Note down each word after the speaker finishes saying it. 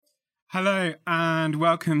Hello and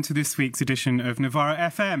welcome to this week's edition of Novara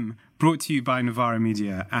FM, brought to you by Novara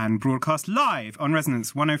Media and broadcast live on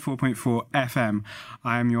Resonance 104.4 FM.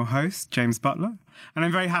 I am your host, James Butler, and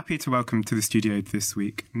I'm very happy to welcome to the studio this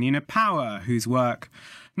week Nina Power, whose work,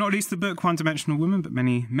 not least the book One Dimensional Woman, but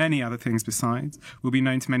many, many other things besides, will be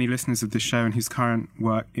known to many listeners of this show, and whose current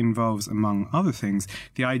work involves, among other things,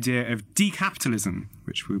 the idea of decapitalism,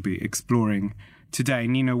 which we'll be exploring today.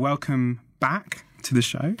 Nina, welcome back to the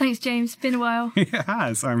show. Thanks, James. Been a while. It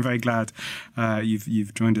has. I'm very glad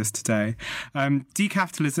you've joined us today.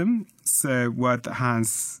 Decapitalism is a word that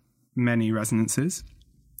has many resonances.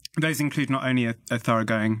 Those include not only a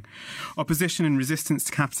thoroughgoing opposition and resistance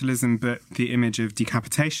to capitalism, but the image of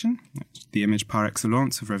decapitation, the image par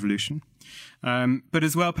excellence of revolution. But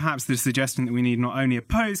as well, perhaps the suggestion that we need not only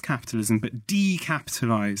oppose capitalism, but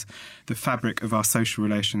decapitalise the fabric of our social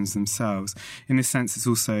relations themselves. In this sense, it's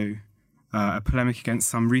also a polemic against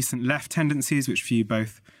some recent left tendencies which view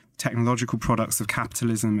both technological products of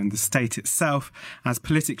capitalism and the state itself as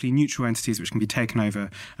politically neutral entities which can be taken over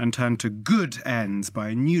and turned to good ends by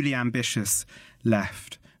a newly ambitious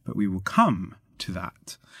left. But we will come to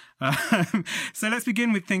that. So let's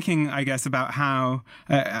begin with thinking, I guess, about how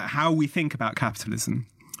we think about capitalism.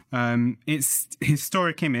 Its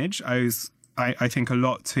historic image owes, I think, a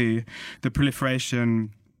lot to the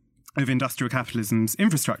proliferation of industrial capitalism's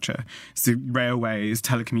infrastructure, so railways,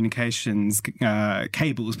 telecommunications,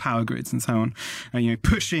 cables, power grids, and so on,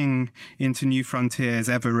 pushing into new frontiers,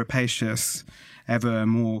 ever rapacious, ever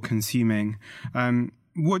more consuming.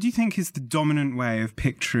 What do you think is the dominant way of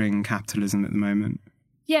picturing capitalism at the moment?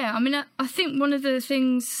 Yeah, I mean, I think one of the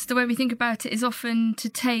things, the way we think about it is often to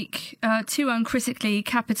take too uncritically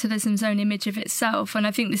capitalism's own image of itself. And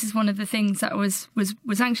I think this is one of the things that I was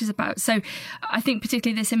anxious about. So I think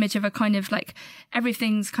particularly this image of a kind of like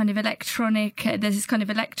everything's kind of electronic. There's this kind of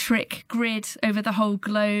electric grid over the whole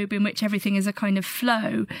globe in which everything is a kind of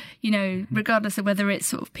flow, regardless of whether it's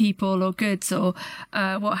sort of people or goods or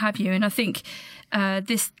what have you. And I think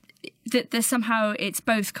that there's somehow it's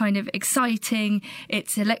both kind of exciting,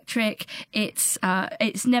 it's electric, it's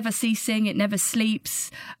never ceasing, it never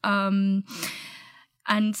sleeps, and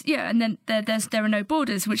then there are no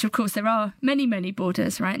borders, which of course there are many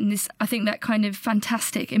borders, right? And this, I think, that kind of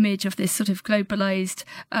fantastic image of this sort of globalized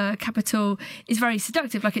capital is very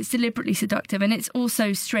seductive. Like, it's deliberately seductive, and it's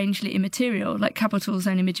also strangely immaterial, like capital's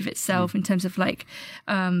own image of itself in terms of like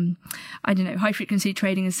high frequency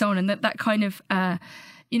trading and so on, and that kind of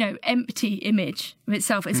empty image of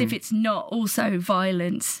itself, as if it's not also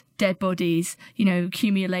violence, dead bodies,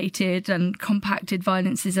 accumulated and compacted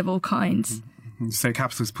violences of all kinds. So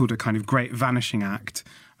capital has pulled a kind of great vanishing act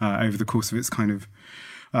over the course of its kind of,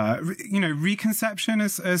 reconception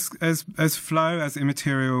as flow, as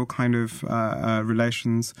immaterial kind of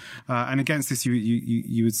relations. And against this,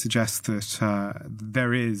 you would suggest that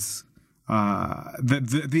there is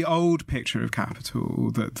the old picture of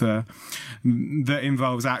capital that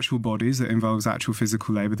involves actual bodies, that involves actual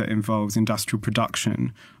physical labour, that involves industrial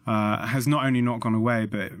production, has not only not gone away,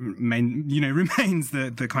 but remains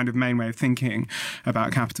the kind of main way of thinking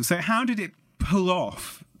about capital. So how did it pull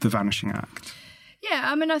off the vanishing act?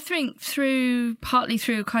 Yeah, I mean, I think partly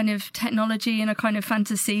through kind of technology and a kind of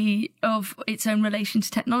fantasy of its own relation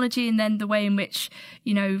to technology, and then the way in which,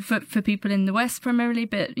 for people in the West primarily,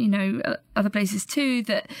 but, other places too,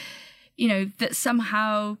 that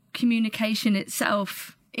somehow communication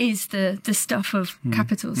itself is the stuff of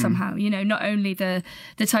capital somehow, not only the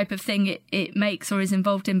type of thing it makes or is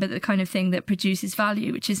involved in, but the kind of thing that produces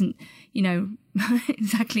value, which isn't,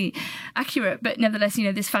 exactly accurate, but nevertheless,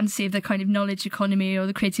 this fantasy of the kind of knowledge economy or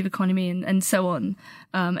the creative economy and so on,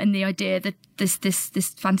 and the idea that this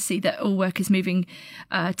fantasy that all work is moving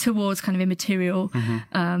towards kind of immaterial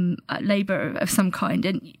labour of some kind.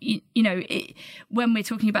 And when we're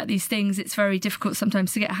talking about these things, it's very difficult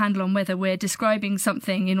sometimes to get a handle on whether we're describing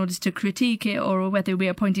something in order to critique it, or whether we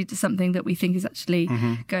are pointing to something that we think is actually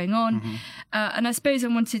going on. And I suppose I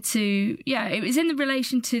wanted to, it was in the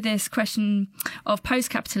relation to this question of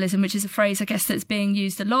post-capitalism, which is a phrase, I guess, that's being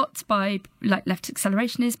used a lot by like left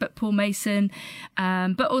accelerationists, but Paul Mason,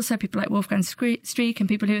 but also people like Wolfgang Streeck and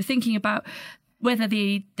people who are thinking about whether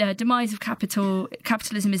the demise of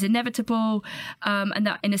capitalism is inevitable, and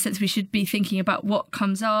that in a sense we should be thinking about what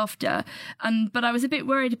comes after. But I was a bit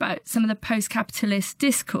worried about some of the post-capitalist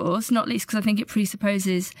discourse, not least because I think it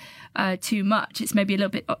presupposes too much. It's maybe a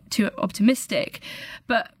little bit too optimistic.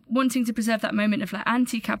 But wanting to preserve that moment of like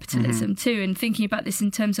anti-capitalism too, and thinking about this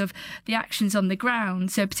in terms of the actions on the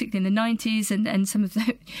ground. So particularly in the 90s and some of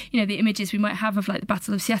the, the images we might have of like the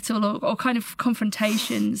Battle of Seattle or kind of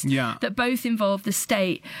confrontations that both involve the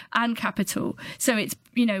state and capital. So it's,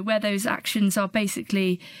 where those actions are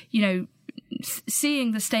basically,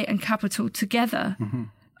 seeing the state and capital together.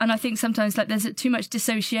 And I think sometimes like there's too much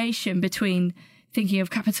dissociation between thinking of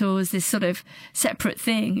capital as this sort of separate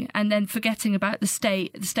thing and then forgetting about the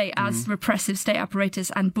state as repressive state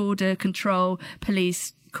apparatus and border control,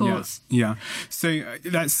 police, courts. Yeah. So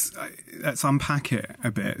let's unpack it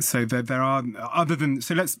a bit. So there are, other than,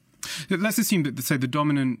 so let's assume that the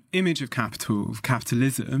dominant image of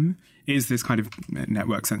capitalism is this kind of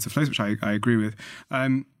network sense of flows, which I agree with.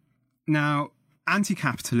 Now,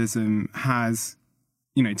 anti-capitalism has,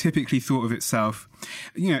 typically thought of itself,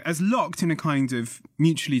 as locked in a kind of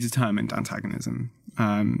mutually determined antagonism.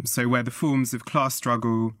 So where the forms of class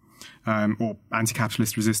struggle or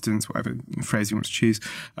anti-capitalist resistance, whatever phrase you want to choose,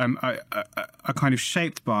 are kind of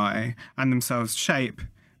shaped by and themselves shape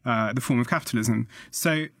the form of capitalism.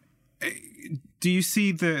 So do you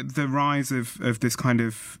see the rise of this kind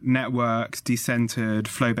of networked, decentered,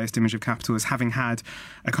 flow-based image of capital as having had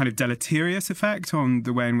a kind of deleterious effect on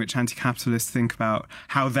the way in which anti-capitalists think about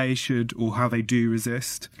how they should or how they do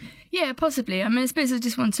resist? Yeah, possibly. I mean, I suppose I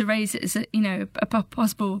just want to raise it as a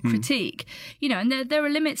possible critique. And there are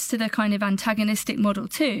limits to the kind of antagonistic model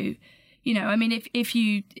too. I mean, if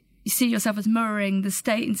you see yourself as mirroring the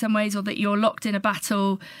state in some ways, or that you're locked in a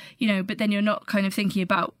battle, but then you're not kind of thinking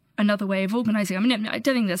about another way of organising. I mean, I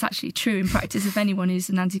don't think that's actually true in practice of anyone who's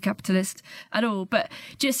an anti-capitalist at all. But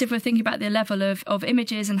just if we're thinking about the level of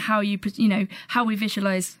images and how how we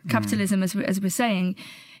visualise capitalism, as we're saying,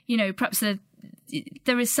 perhaps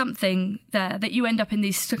there is something there that you end up in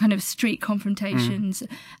these kind of street confrontations,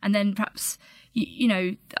 and then perhaps.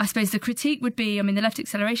 I suppose the critique would be, the left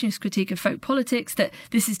accelerationist critique of folk politics, that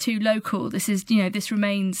this is too local. This is, this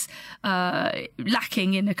remains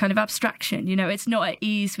lacking in a kind of abstraction. It's not at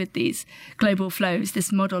ease with these global flows,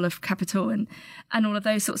 this model of capital and all of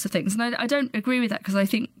those sorts of things. And I don't agree with that, because I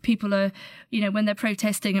think people are, when they're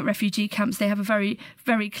protesting at refugee camps, they have a very,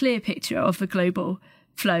 very clear picture of the global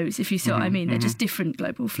flows, if you see what I mean. They're just different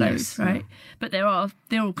global flows, right? But they're all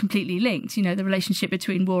completely linked, the relationship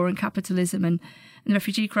between war and capitalism and the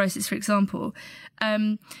refugee crisis, for example.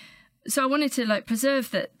 So I wanted to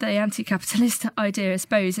preserve the anti-capitalist idea, I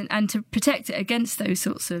suppose, and to protect it against those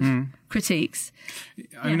sorts of critiques.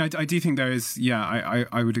 I mean, I do think there is,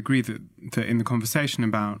 I would agree that in the conversation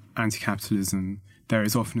about anti-capitalism, there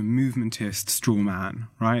is often a movementist straw man,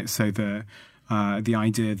 right? So the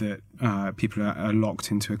idea that people are locked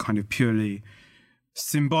into a kind of purely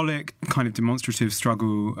symbolic, kind of demonstrative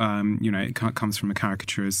struggle, it comes from a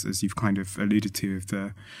caricature, as you've kind of alluded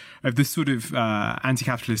to, of the sort of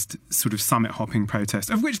anti-capitalist sort of summit hopping protest,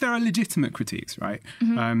 of which there are legitimate critiques, right?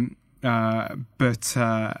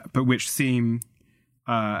 But which seem.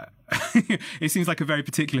 It seems like a very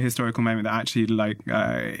particular historical moment that actually,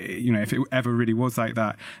 if it ever really was like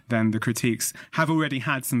that, then the critiques have already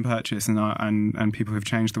had some purchase, and people have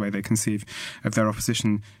changed the way they conceive of their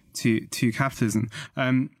opposition to capitalism.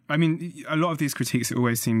 I mean, a lot of these critiques, it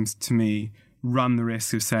always seems to me, run the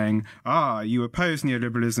risk of saying, you oppose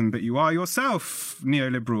neoliberalism, but you are yourself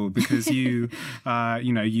neoliberal because you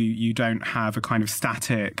don't have a kind of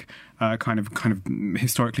static, kind of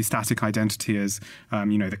historically static identity as,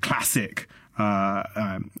 the classic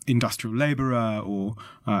industrial labourer, or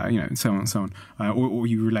so on and so on, or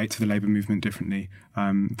you relate to the labour movement differently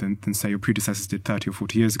than say your predecessors did 30 or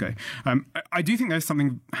 40 years ago. I do think there's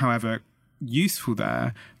something, however, useful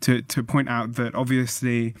there to point out that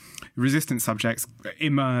obviously resistance subjects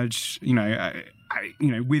emerge,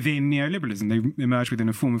 within neoliberalism. They emerge within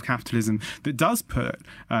a form of capitalism that does put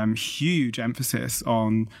huge emphasis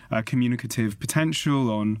on communicative potential,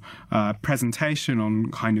 on presentation, on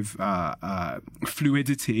kind of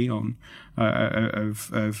fluidity, on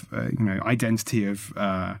identity of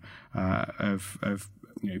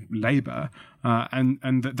labour,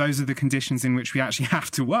 and that those are the conditions in which we actually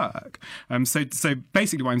have to work. So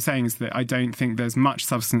basically, what I'm saying is that I don't think there's much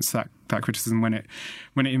substance to that criticism when it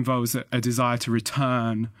involves a desire to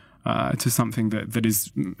return to something that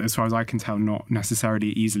is, as far as I can tell, not necessarily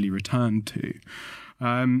easily returned to.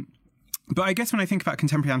 But I guess when I think about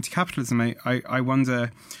contemporary anti-capitalism, I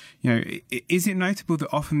wonder, is it notable that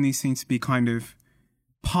often these seem to be kind of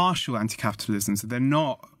partial anti-capitalisms, that they're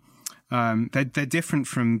not. They're different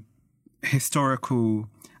from historical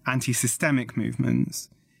anti-systemic movements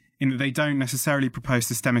in that they don't necessarily propose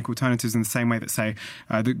systemic alternatives in the same way that, say,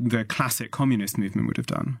 the classic communist movement would have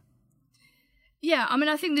done. Yeah, I mean,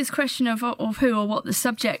 I think this question of who or what the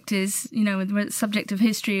subject is, whether it's subject of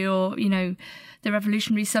history or, the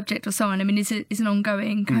revolutionary subject or so on, I mean, is an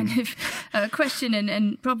ongoing kind of question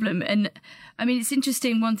and problem. And I mean, it's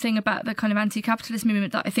interesting, one thing about the kind of anti-capitalist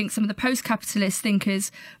movement that I think some of the post-capitalist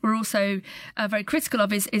thinkers were also very critical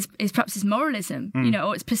of is perhaps is moralism,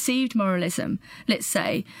 or it's perceived moralism, let's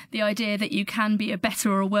say. The idea that you can be a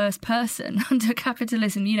better or a worse person under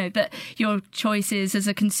capitalism, that your choices as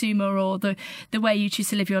a consumer or the way you choose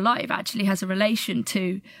to live your life actually has a relation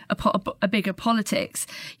to a bigger politics,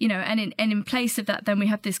 and in place of that, then we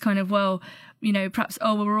have this kind of, perhaps,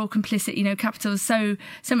 we're all complicit, capital is so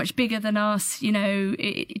much bigger than us,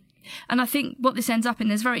 and I think what this ends up in,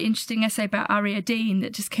 there's a very interesting essay about Aria Dean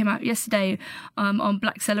that just came out yesterday on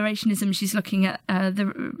black accelerationism. She's looking at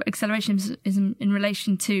the accelerationism in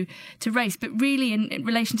relation to race, but really in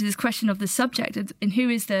relation to this question of the subject and who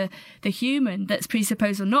is the human that's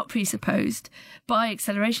presupposed or not presupposed by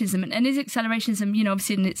accelerationism. And is accelerationism,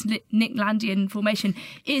 obviously in its Nicklandian formation,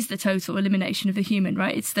 is the total elimination of the human,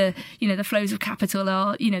 right? It's the flows of capital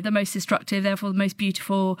are, the most destructive, therefore the most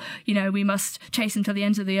beautiful, we must chase them to the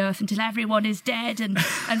ends of the earth until everyone is dead and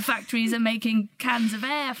factories are making cans of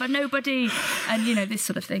air for nobody and, this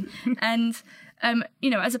sort of thing. And,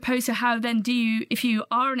 as opposed to how then do you, if you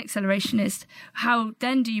are an accelerationist, how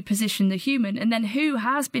then do you position the human? And then who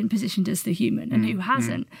has been positioned as the human and who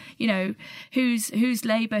hasn't? Whose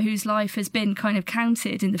labour, whose life has been kind of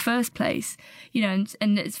counted in the first place?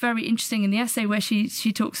 And it's very interesting in the essay where she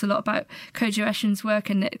talks a lot about Kojo Eshen's work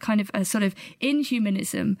and kind of a sort of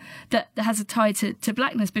inhumanism that has a tie to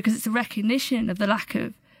blackness, because it's a recognition of the lack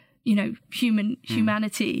of,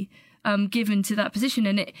 humanity given to that position.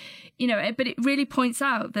 And it, but it really points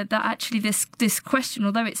out that actually this question,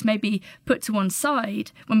 although it's maybe put to one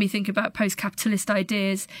side when we think about post-capitalist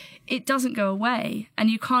ideas, it doesn't go away, and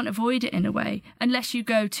you can't avoid it in a way unless you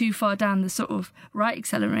go too far down the sort of right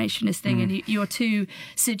accelerationist thing and you're too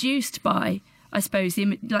seduced by, I suppose,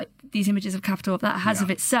 these images of capital that has of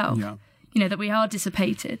itself, that we are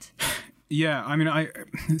dissipated. Yeah, I mean,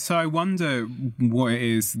 I wonder what it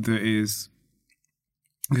is that is,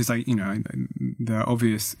 because there are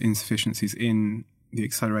obvious insufficiencies in the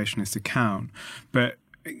accelerationist account, but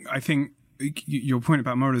I think your point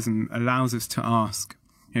about moralism allows us to ask,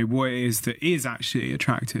 what it is that is actually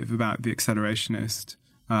attractive about the accelerationist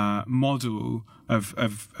model of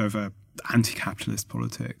a anti-capitalist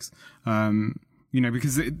politics,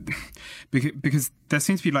 because there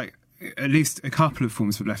seems to be at least a couple of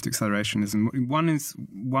forms of left accelerationism.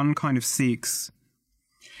 One kind of seeks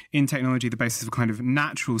in technology the basis of a kind of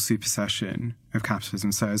natural supersession of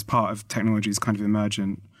capitalism. So as part of technology's kind of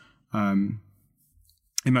emergent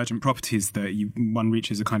properties, that one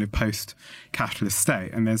reaches a kind of post-capitalist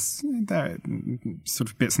state. And there are sort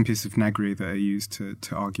of bits and pieces of Negri that are used to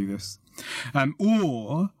argue this.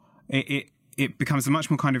 Or it becomes a much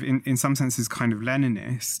more kind of, in some senses, kind of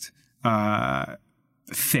Leninist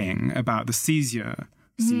thing about the seizure.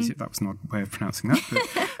 That was not a way of pronouncing that,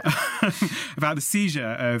 but about the seizure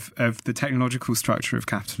of the technological structure of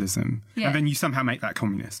capitalism. Yeah. And then you somehow make that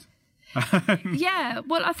communist. Yeah,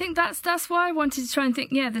 well, I think that's why I wanted to try and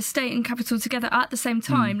think, the state and capital together at the same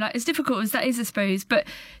time, as difficult as that is, I suppose, but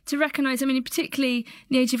to recognise, I mean, particularly in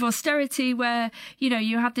the age of austerity where,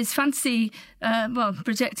 you have this fantasy,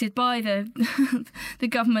 projected by the the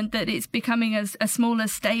government that it's becoming a smaller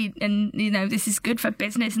state and, this is good for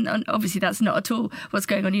business, and obviously that's not at all what's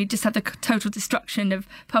going on. You just have the total destruction of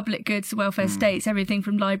public goods, welfare states, everything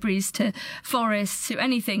from libraries to forests to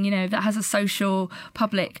anything, that has a social,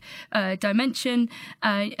 public dimension,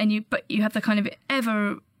 but you have the kind of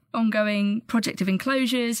ever ongoing project of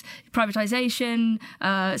enclosures, privatisation,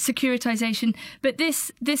 securitization. But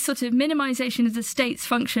this sort of minimisation of the state's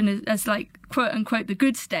function as quote unquote the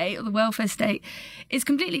good state or the welfare state is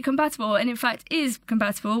completely compatible, and in fact is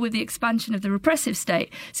compatible with the expansion of the repressive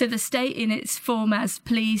state. So the state in its form as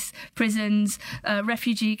police, prisons,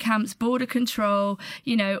 refugee camps, border control,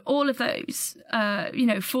 all of those,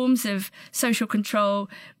 forms of social control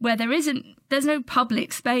where there's no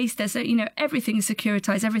public space, there's everything is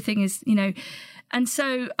securitized, everything is, and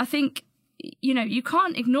so I think, you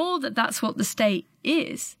can't ignore that that's what the state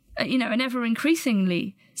is, and ever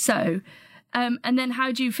increasingly so. And then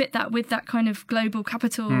how do you fit that with that kind of global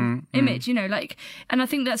capital image, and I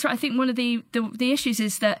think that's right. I think one of the issues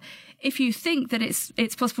is that if you think that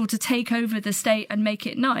it's possible to take over the state and make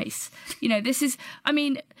it nice, this is, I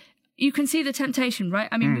mean, you can see the temptation, right?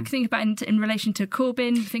 I mean, we think about it in relation to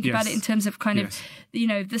Corbyn, think about it in terms of kind of,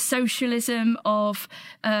 the socialism of,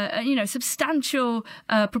 substantial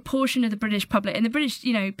proportion of the British public. And the British,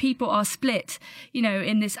 people are split,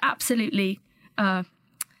 in this absolutely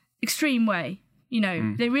extreme way.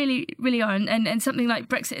 They really, really are. And something like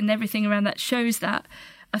Brexit and everything around that shows that,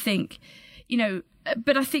 I think,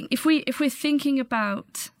 but I think if we're thinking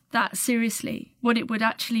about that seriously, what it would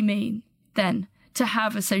actually mean then to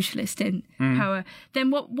have a socialist in power,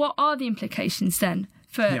 then what are the implications then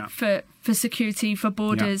for security, for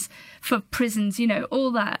borders, for prisons,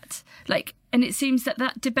 all that. And it seems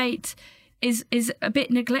that debate is a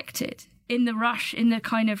bit neglected in the rush, in the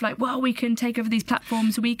kind of we can take over these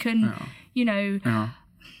platforms, we can,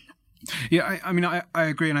 Yeah, I mean, I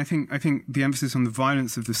agree, and I think the emphasis on the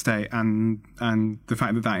violence of the state and the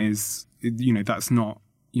fact that is, that's not,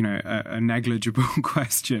 a negligible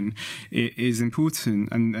question, it is important,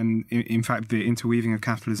 and in fact the interweaving of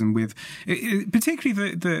capitalism with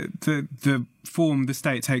particularly the form the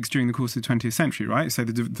state takes during the course of the 20th century, right? So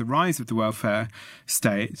the rise of the welfare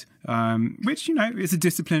state, which is a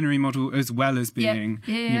disciplinary model as well as being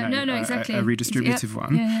exactly. a redistributive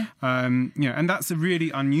one. And that's a really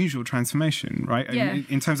unusual transformation, right?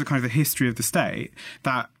 In terms of kind of the history of the state,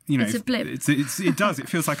 that it's a blip. It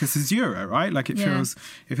feels like a caesura, right? Like it feels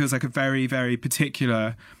like a very, very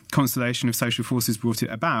particular constellation of social forces brought it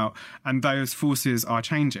about, and those forces are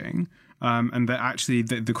changing. And that actually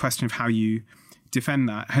the question of how you defend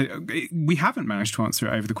that, we haven't managed to answer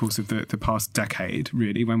it over the course of the past decade,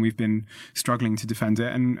 really, when we've been struggling to defend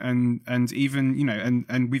it, and even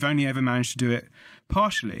and we've only ever managed to do it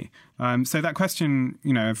partially. So that question,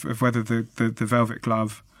 of whether the velvet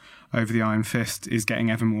glove over the iron fist is getting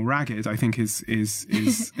ever more ragged, I think is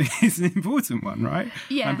is an important one, right?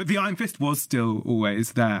 Yeah. But the iron fist was still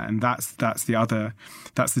always there, and that's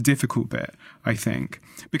the difficult bit, I think,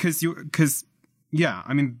 because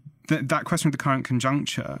I mean that question of the current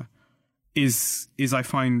conjuncture is I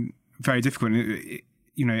find very difficult. It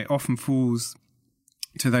often falls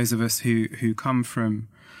to those of us who come from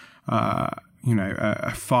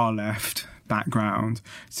a far left background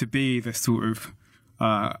to be this sort of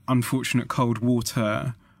unfortunate cold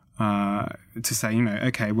water to say,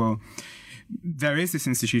 okay, well, there is this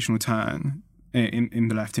institutional turn in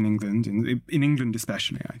the left in England, in England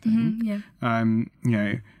especially, I think.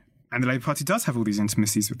 And the Labour Party does have all these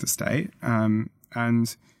intimacies with the state, and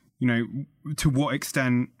to what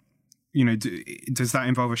extent does that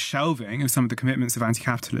involve a shelving of some of the commitments of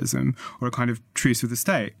anti-capitalism or a kind of truce with the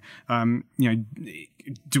state?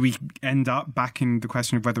 Do we end up back in the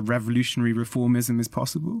question of whether revolutionary reformism is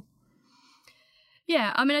possible?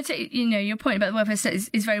 Yeah, I mean, I take your point about the welfare state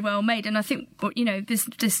is very well made, and I think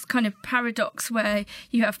this kind of paradox where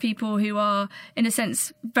you have people who are, in a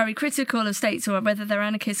sense, very critical of states, or whether they're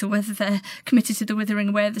anarchists or whether they're committed to the withering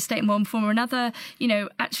away of the state in one form or another,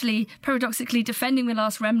 actually paradoxically defending the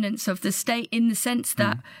last remnants of the state in the sense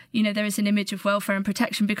that there is an image of welfare and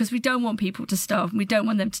protection because we don't want people to starve and we don't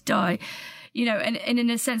want them to die. And in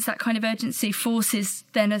a sense, that kind of urgency forces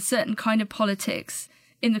then a certain kind of politics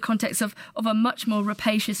in the context of a much more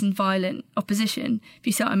rapacious and violent opposition, if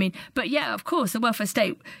you see what I mean. But yeah, of course, the welfare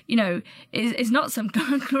state, is not some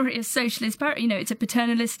glorious socialist it's a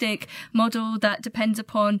paternalistic model that depends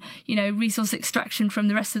upon, resource extraction from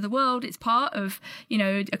the rest of the world. It's part of,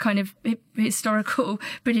 a kind of historical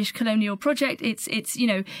British colonial project. It's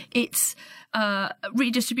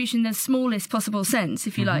redistribution in the smallest possible sense,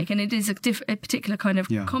 if you like. And it is a particular kind of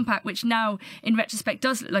compact, which now, in retrospect,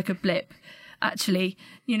 does look like a blip, actually,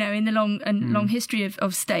 in the long history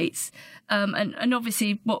of states, and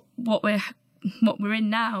obviously what we're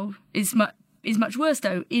in now is much worse,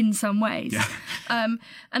 though, in some ways. And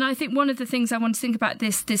I think one of the things I want to think about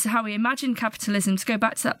this how we imagine capitalism, to go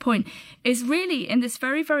back to that point, is really in this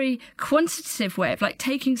very, very quantitative way of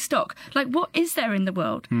taking stock, what is there in the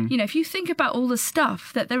world? If you think about all the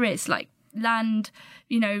stuff that there is, land,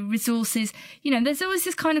 resources, there's always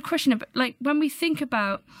this kind of question of when we think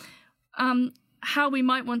about how we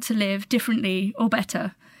might want to live differently or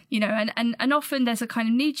better, and often there's a kind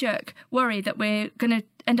of knee-jerk worry that we're going to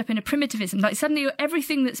end up in a primitivism. Suddenly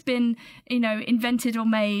everything that's been, invented or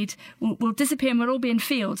made will disappear, and we'll all be in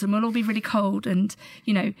fields and we'll all be really cold, and,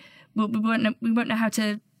 we won't know how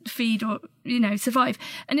to feed or, survive.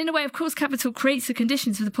 And in a way, of course, capital creates the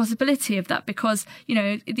conditions for the possibility of that because,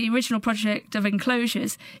 the original project of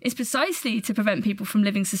enclosures is precisely to prevent people from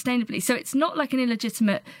living sustainably. So it's not like an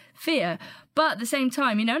illegitimate fear. But at the same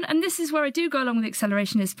time, and this is where I do go along with the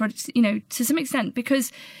accelerationist projects, to some extent,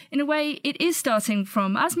 because in a way it is starting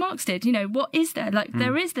from, as Marx did, what is there?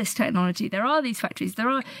 There is this technology, there are these factories, there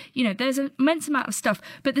are, there's an immense amount of stuff,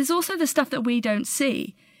 but there's also the stuff that we don't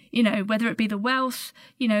see. Whether it be the wealth,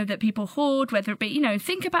 that people hoard, whether it be,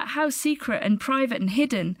 think about how secret and private and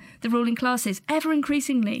hidden the ruling class is ever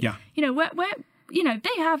increasingly. Yeah. Where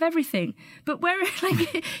they have everything, but where,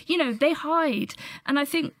 like, they hide. And I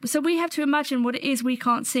think, so we have to imagine what it is we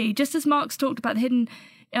can't see. Just as Marx talked about the hidden,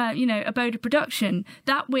 abode of production,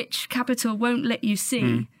 that which capital won't let you see.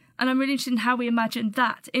 Mm. And I'm really interested in how we imagine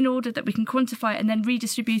that in order that we can quantify it and then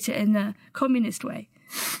redistribute it in the communist way.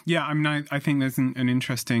 Yeah, I mean, I think there's an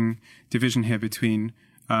interesting division here between,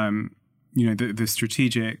 the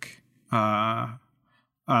strategic,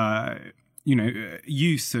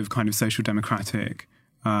 use of kind of social democratic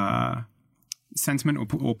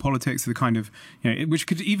sentiment or politics, the kind of, which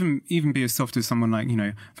could even be as soft as someone like,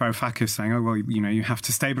 Varoufakis saying, oh, well, you have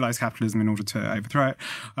to stabilize capitalism in order to overthrow it,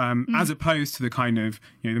 as opposed to the kind of,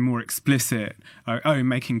 the more explicit,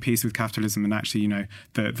 making peace with capitalism and actually,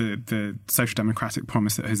 the social democratic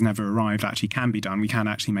promise that has never arrived actually can be done. We can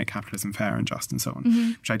actually make capitalism fair and just and so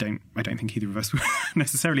on, which I don't think either of us would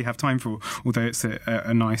necessarily have time for, although it's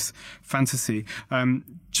a nice fantasy.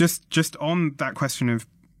 Just on that question of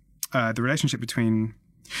the relationship between,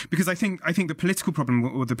 because I think the political problem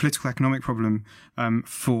or the political economic problem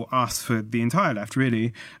for us, for the entire left,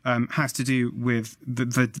 really has to do with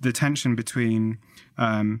the tension between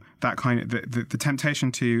that kind of the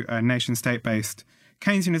temptation to nation state based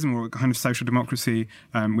Keynesianism or kind of social democracy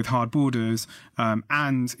with hard borders,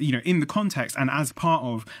 and in the context and as part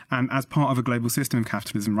of a global system of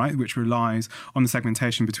capitalism, right, which relies on the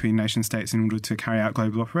segmentation between nation states in order to carry out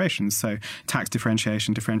global operations. So tax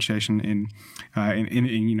differentiation in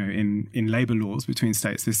labour laws between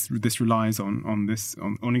states. This relies on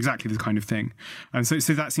exactly this kind of thing, and so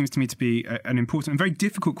that seems to me to be an important and very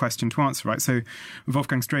difficult question to answer, right? So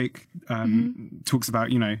Wolfgang Streeck talks about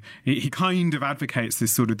he kind of advocates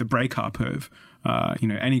this sort of the breakup of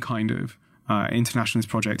any kind of internationalist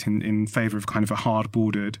project in favour of kind of a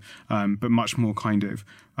hard-bordered but much more kind of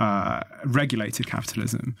regulated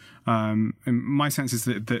capitalism. And my sense is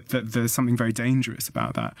that there's something very dangerous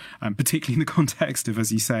about that, particularly in the context of, as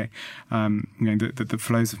you say, the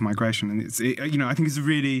flows of migration. And I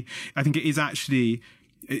think it is actually,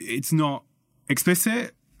 it's not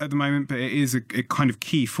explicit at the moment, but it is a kind of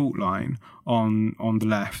key fault line on the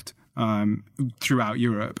left throughout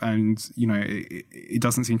Europe, and it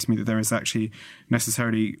doesn't seem to me that there is actually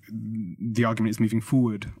necessarily the argument is moving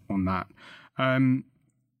forward on that.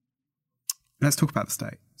 Let's talk about the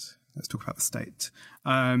state.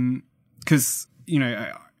 Because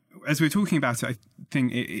as we're talking about it, I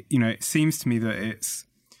think it seems to me that it's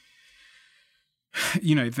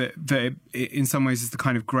that in some ways is the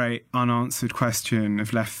kind of great unanswered question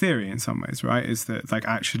of left theory. In some ways, right, is that like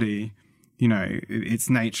actually, its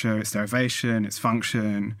nature, its derivation, its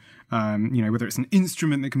function, whether it's an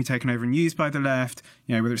instrument that can be taken over and used by the left,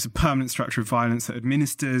 whether it's a permanent structure of violence that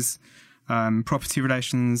administers property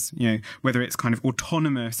relations, whether it's kind of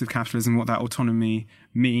autonomous of capitalism, what that autonomy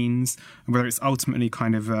means, and whether it's ultimately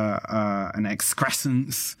kind of an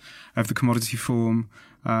excrescence of the commodity form.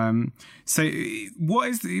 So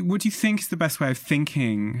what do you think is the best way of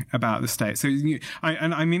thinking about the state? So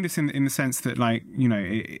I mean this in the sense that, like,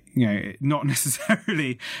 not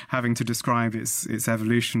necessarily having to describe its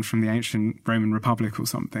evolution from the ancient Roman Republic or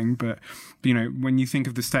something, but when you think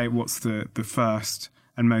of the state, what's the first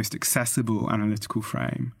and most accessible analytical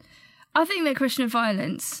frame? I think the question of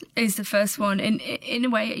violence is the first one. In a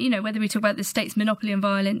way, whether we talk about the state's monopoly on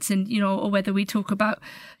violence and, or whether we talk about,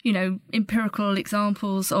 empirical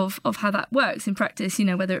examples of how that works in practice,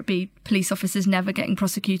 whether it be police officers never getting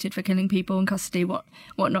prosecuted for killing people in custody,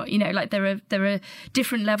 whatnot, like there are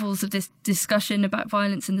different levels of this discussion about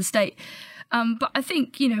violence in the state. But I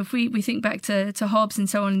think, if we think back to Hobbes and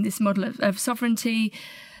so on, in this model of sovereignty,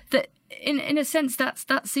 that in a sense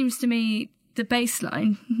that seems to me the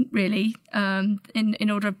baseline, really,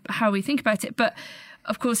 in order of how we think about it. But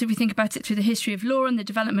of course, if we think about it through the history of law and the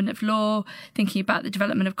development of law, thinking about the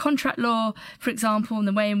development of contract law, for example, and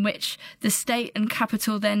the way in which the state and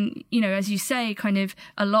capital then, as you say, kind of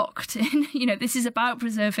are locked in. This is about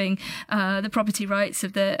preserving the property rights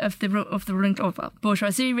of the ruling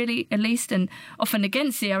bourgeoisie, really, at least, and often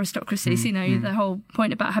against the aristocracy. So, the whole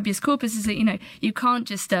point about habeas corpus is that you can't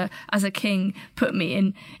just, as a king, put me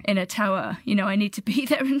in a tower. I need to be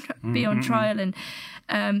there and be on trial and.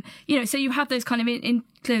 So you have those kind of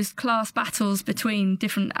those class battles between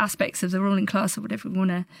different aspects of the ruling class, or whatever we want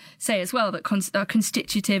to say as well, that are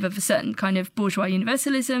constitutive of a certain kind of bourgeois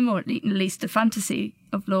universalism, or at least the fantasy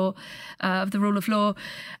of law, of the rule of law.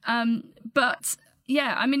 But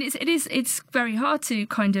yeah, I mean, it's very hard to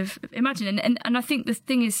kind of imagine, and I think the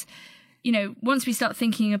thing is, once we start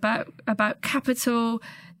thinking about capital,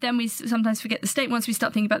 then we sometimes forget the state. Once we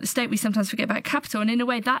start thinking about the state, we sometimes forget about capital. And in a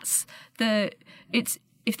way,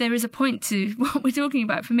 if there is a point to what we're talking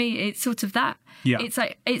about, for me, it's sort of that. Yeah. It's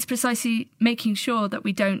like, it's precisely making sure that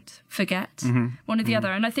we don't forget one or the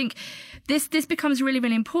other. And I think this becomes really,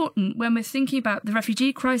 really important when we're thinking about the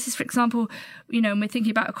refugee crisis, for example, and we're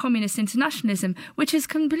thinking about a communist internationalism, which is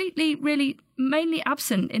completely, really, mainly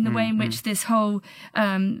absent in the way in which this whole,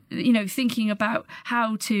 thinking about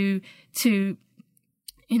how to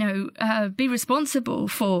be responsible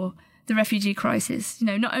for the refugee crisis,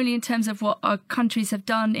 not only in terms of what our countries have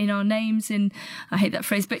done in our names, and I hate that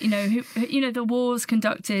phrase, but the wars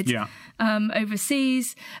conducted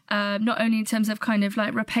overseas, not only in terms of kind of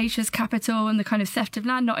like rapacious capital and the kind of theft of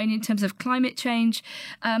land, not only in terms of climate change,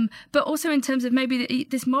 but also in terms of maybe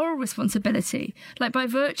this moral responsibility, like by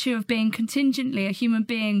virtue of being contingently a human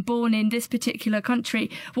being born in this particular country,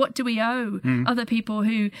 what do we owe other people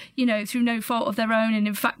who, through no fault of their own, and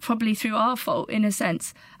in fact probably through our fault in a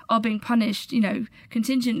sense, are being punished,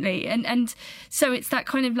 contingently. And so it's that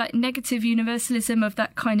kind of like negative universalism of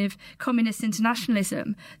that kind of communist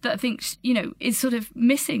internationalism that I think, is sort of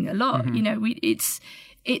missing a lot. It's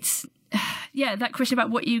that question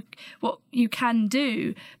about what you can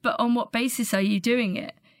do, but on what basis are you doing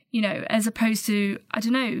it? As opposed to, I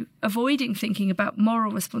don't know, avoiding thinking about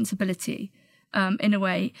moral responsibility, in a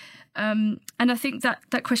way. And I think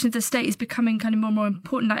that question of the state is becoming kind of more and more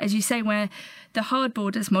important, like, as you say, where the hard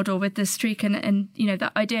borders model with the streak and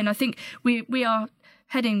that idea. And I think we are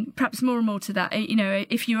heading perhaps more and more to that.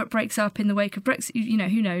 If Europe breaks up in the wake of Brexit,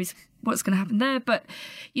 who knows what's going to happen there. But,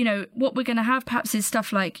 what we're going to have perhaps is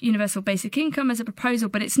stuff like universal basic income as a proposal,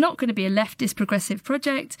 but it's not going to be a leftist progressive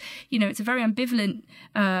project. It's a very ambivalent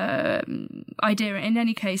idea in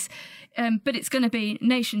any case. But it's going to be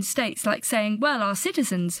nation states like saying, well, our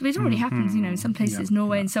citizens, it's already happened, in some places,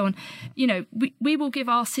 Norway and so on. We will give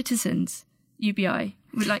our citizens UBI.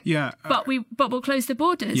 But we'll close the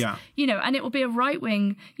borders. And it will be a right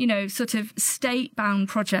wing, sort of state bound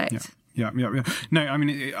project. Yeah. No, I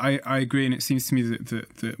mean, I agree, and it seems to me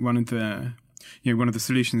that one of the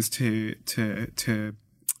solutions to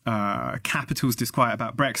capital's disquiet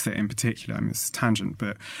about Brexit in particular, I mean, it's a tangent,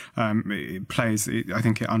 but I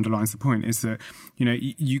think it underlines the point, is that,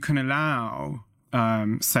 you can allow,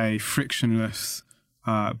 say, frictionless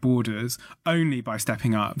borders only by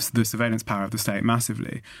stepping up the surveillance power of the state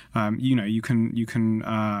massively. You can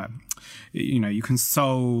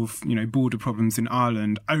solve, border problems in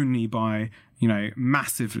Ireland only by,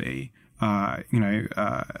 massively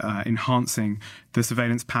enhancing the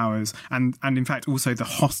surveillance powers and in fact also the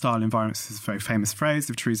hostile environments. This is a very famous phrase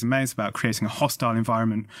of Theresa May's about creating a hostile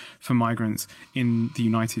environment for migrants in the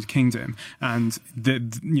United Kingdom. And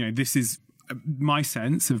this is my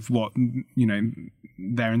sense of what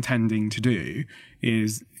they're intending to do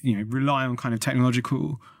is rely on kind of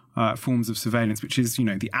technological forms of surveillance, which is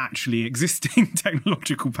the actually existing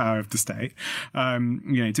technological power of the state,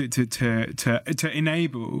 to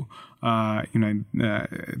enable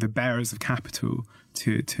the bearers of capital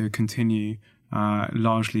to continue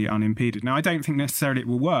largely unimpeded. Now, I don't think necessarily it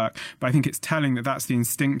will work, but I think it's telling that that's the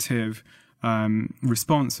instinctive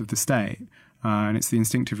response of the state, and it's the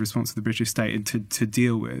instinctive response of the British state to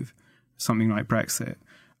deal with something like Brexit.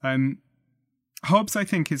 Hobbes, I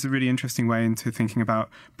think, is a really interesting way into thinking about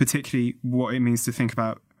particularly what it means to think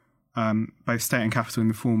about both state and capital in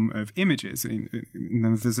the form of images.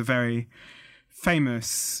 There's a very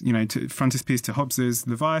famous, frontispiece to Hobbes's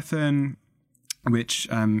Leviathan, which,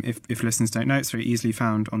 if listeners don't know, it's very easily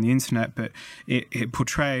found on the internet, but it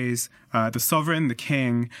portrays the sovereign, the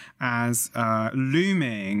king, as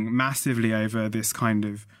looming massively over this kind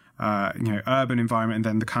of urban environment, and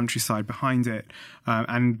then the countryside behind it.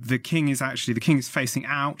 And the king is facing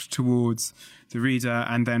out towards the reader,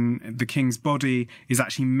 and then the king's body is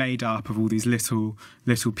actually made up of all these little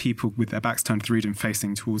people with their backs turned to the reader and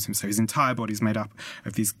facing towards him. So his entire body is made up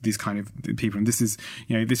of these kind of people. And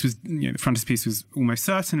the frontispiece was almost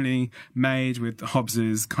certainly made with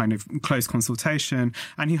Hobbes's kind of close consultation.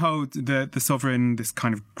 And he holds the sovereign, this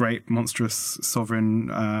kind of great monstrous sovereign,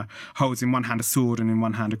 holds in one hand a sword and in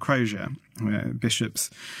one hand a crosier, bishop's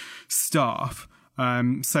staff.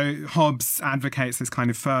 So Hobbes advocates this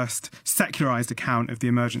kind of first secularized account of the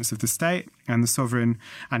emergence of the state and the sovereign,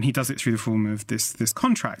 and he does it through the form of this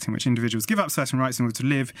contract in which individuals give up certain rights in order to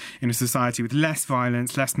live in a society with less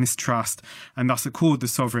violence, less mistrust, and thus accord the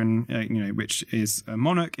sovereign, which is a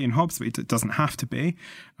monarch in Hobbes, but it doesn't have to be,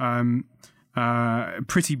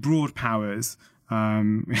 pretty broad powers,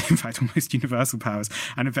 in fact almost universal powers,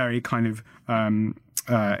 and a very kind of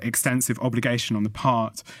extensive obligation on the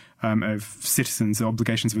part of citizens,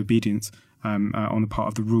 obligations of obedience on the part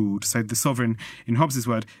of the ruled. So the sovereign, in Hobbes's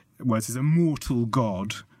words, is a mortal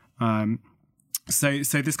god. So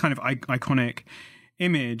this kind of iconic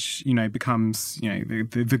image, becomes,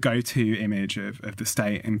 the go-to image of the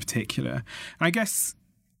state in particular. And I guess,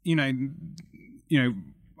 and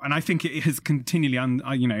I think it has continually,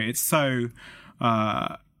 it's so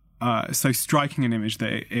striking an image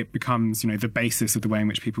that it becomes, the basis of the way in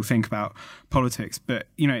which people think about politics. But,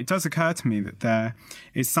 it does occur to me that there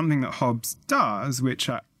is something that Hobbes does, which,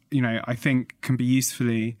 I think can be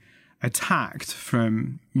usefully attacked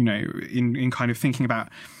from, in kind of thinking about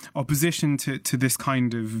opposition to this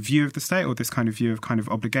kind of view of the state, or this kind of view of kind of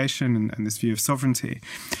obligation and this view of sovereignty,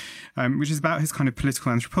 which is about his kind of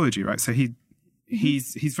political anthropology, right? So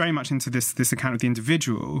he's very much into this account of the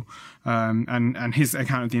individual, and his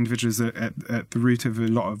account of the individual is at the root of a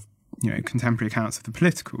lot of contemporary accounts of the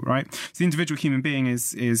political, right? So the individual human being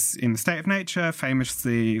is in the state of nature,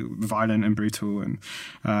 famously violent and brutal, and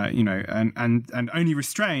and only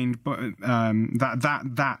restrained, but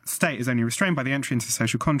that state is only restrained by the entry into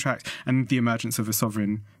social contract and the emergence of a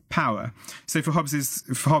sovereign power. So for Hobbes,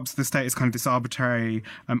 the state is kind of this arbitrary,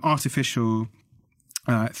 artificial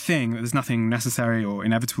thing. There's nothing necessary or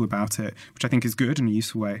inevitable about it, which I think is good and a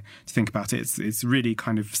useful way to think about it. It's really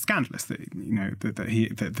kind of scandalous that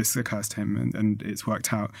that this occurs to him, and it's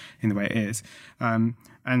worked out in the way it is. And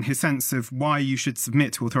his sense of why you should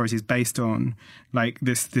submit to authority is based on like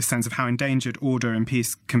this sense of how endangered order and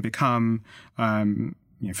peace can become.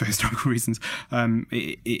 For historical reasons,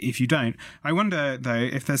 if you don't. I wonder, though,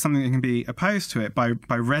 if there's something that can be opposed to it by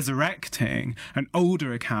resurrecting an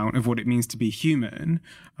older account of what it means to be human,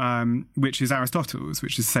 which is Aristotle's,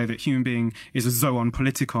 which is to say that human being is a zoon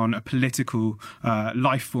politikon, a political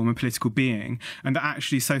life form, a political being, and that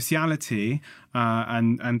actually sociality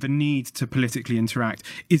and the need to politically interact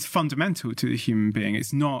is fundamental to the human being.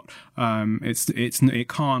 It's not. It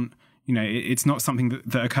can't. It's not something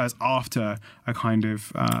that occurs after a kind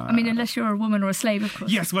of... unless you're a woman or a slave, of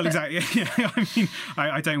course. Yes, well, exactly. Yeah,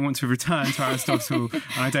 I don't want to return to Aristotle, and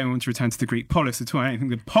I don't want to return to the Greek polis at all. I don't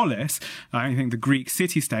think the polis, I don't think the Greek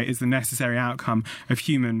city-state is the necessary outcome of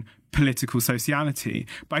human political sociality.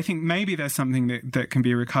 But I think maybe there's something that can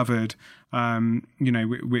be recovered,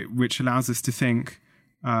 which allows us to think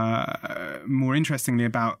more interestingly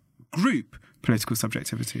about group political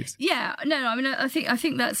subjectivities. Yeah, no, I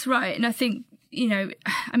think that's right, and I think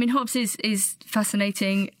Hobbes is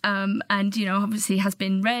fascinating, and obviously has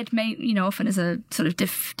been read, often as a sort of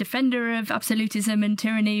defender of absolutism and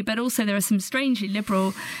tyranny, but also there are some strangely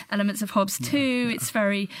liberal elements of Hobbes too. It's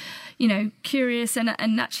very, curious, and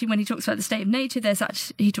actually when he talks about the state of nature,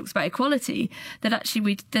 he talks about equality. That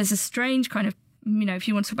actually there's a strange kind of, if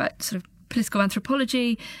you want to talk about sort of political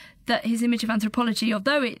anthropology, that his image of anthropology,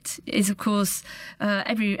 although it is, of course,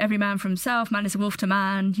 every man for himself, man is a wolf to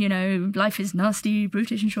man, life is nasty,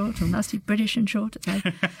 brutish and short, or nasty, British and short, as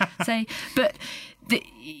I say. But,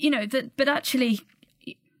 but actually,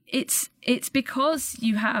 it's because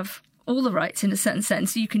you have all the rights in a certain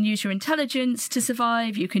sense. You can use your intelligence to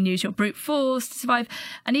survive, you can use your brute force to survive,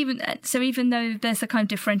 and even though there's a kind of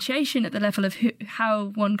differentiation at the level of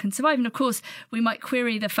how one can survive, and of course we might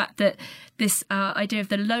query the fact that this idea of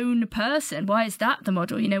the lone person, why is that the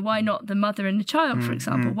model? Why not the mother and the child, for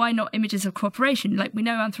example? Why not images of cooperation? Like, we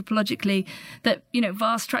know anthropologically that,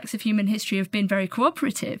 vast tracts of human history have been very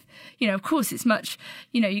cooperative. Of course it's much,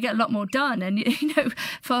 you get a lot more done, and,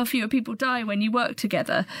 far fewer people die when you work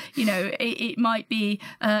together. It might be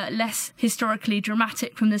less historically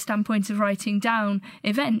dramatic from the standpoint of writing down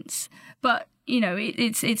events, but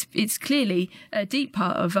it's clearly a deep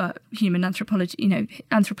part of human anthropology,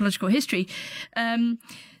 anthropological history.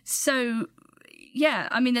 So yeah,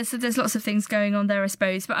 there's lots of things going on there, I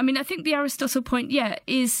suppose. But I think the Aristotle point,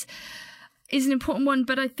 is an important one.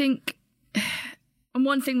 But I think, and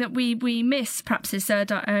one thing that we miss perhaps is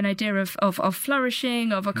an idea of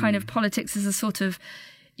flourishing, of a kind of politics as a sort of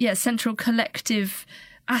central collective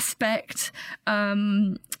aspect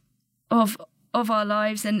of our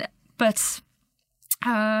lives,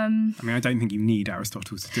 I don't think you need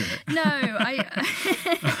Aristotle to do it. No,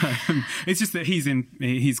 it's just that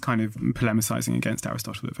he's kind of polemicizing against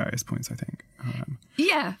Aristotle at various points, I think.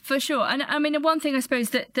 Yeah, for sure. And one thing I suppose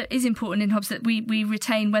that is important in Hobbes that we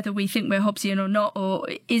retain, whether we think we're Hobbesian or not, or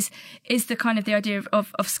is the kind of the idea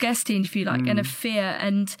of scarcity, if you like, and of fear,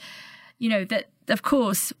 and that of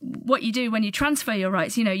course what you do when you transfer your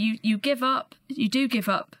rights, you do give up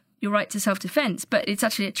your right to self-defense, but it's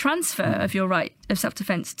actually a transfer of your right of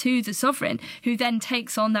self-defense to the sovereign, who then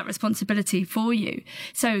takes on that responsibility for you.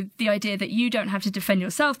 So the idea that you don't have to defend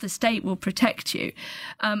yourself, the state will protect you.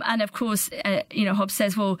 And of course, Hobbes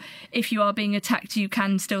says, well, if you are being attacked, you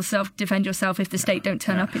can still self-defend yourself if the state don't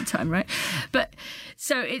turn up in time, right? But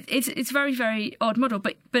so it's very, very odd model.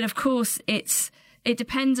 But of course, it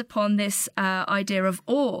depends upon this idea of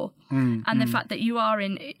awe and the fact that you are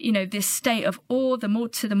in, this state of awe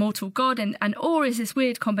to the mortal God. And awe is this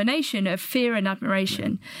weird combination of fear and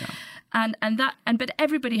admiration. Yeah. But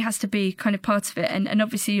everybody has to be kind of part of it. And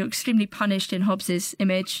obviously you're extremely punished in Hobbes's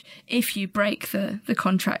image if you break the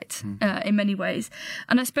contract in many ways.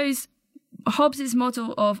 And I suppose Hobbes's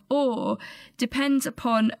model of awe depends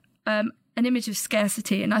upon an image of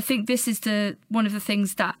scarcity. And I think this is one of the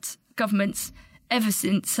things that governments ever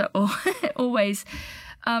since or always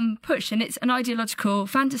push, and it's an ideological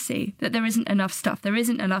fantasy that there isn't enough stuff, there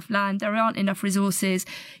isn't enough land, there aren't enough resources,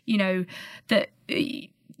 that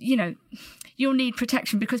you'll need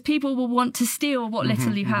protection because people will want to steal what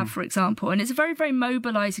little you have, for example. And it's a very, very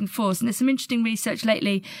mobilising force. And there's some interesting research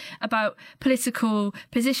lately about political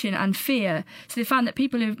position and fear. So they found that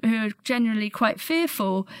people who are generally quite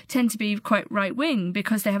fearful tend to be quite right-wing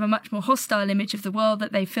because they have a much more hostile image of the world,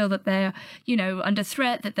 that they feel that they're, under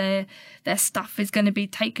threat, that their stuff is going to be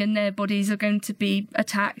taken, their bodies are going to be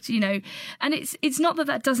attacked, And it's not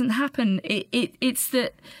that doesn't happen. It's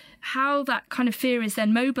that how that kind of fear is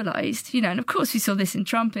then mobilised, and of course we saw this in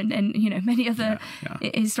Trump and many other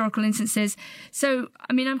historical instances. So,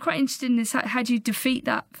 I mean, I'm quite interested in this. How do you defeat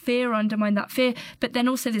that fear, or undermine that fear? But then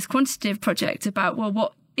also this quantitative project about, well,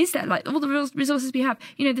 what is that like? All the resources we have,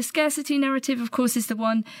 the scarcity narrative, of course, is the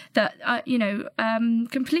one that,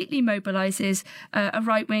 completely mobilises a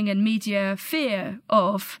right-wing and media fear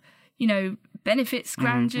of, benefits,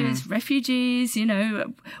 grandeurs, refugees,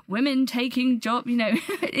 women taking job,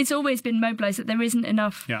 it's always been mobilised that there isn't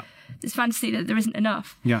enough. Yeah. This fantasy that there isn't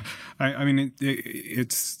enough. Yeah. I mean,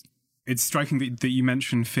 it's striking that you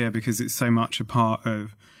mentioned fear because it's so much a part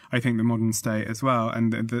of, I think, the modern state as well,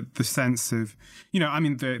 and the sense of,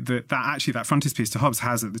 that frontispiece to Hobbes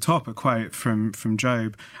has at the top a quote from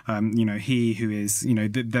Job, he who is,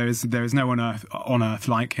 there is no one on earth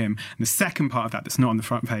like him. And the second part of that that's not on the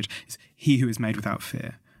front page is he who is made without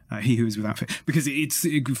fear. He who is without fear, because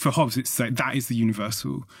for Hobbes, it's like that is the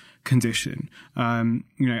universal condition. And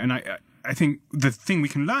I think the thing we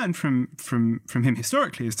can learn from him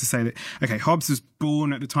historically is to say that, okay, Hobbes was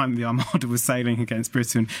born at the time the Armada was sailing against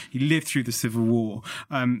Britain. He lived through the Civil War.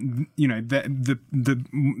 One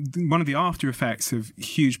of the after effects of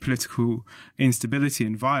huge political instability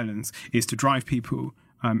and violence is to drive people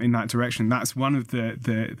in that direction. That's one of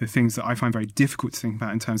the things that I find very difficult to think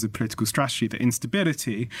about in terms of political strategy, that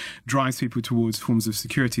instability drives people towards forms of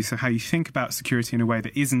security. So how you think about security in a way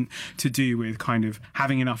that isn't to do with kind of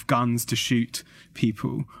having enough guns to shoot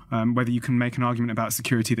people, whether you can make an argument about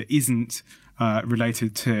security that isn't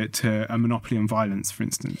related to a monopoly on violence, for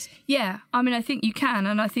instance. Yeah, I mean, I think you can,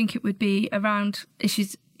 and I think it would be around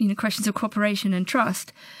issues, questions of cooperation and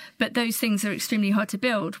trust. But those things are extremely hard to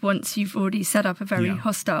build once you've already set up a very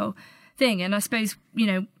hostile thing. And I suppose,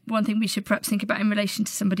 one thing we should perhaps think about in relation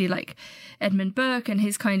to somebody like Edmund Burke and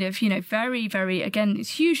his kind of, very, very, again,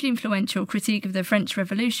 hugely influential critique of the French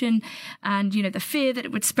Revolution and, the fear that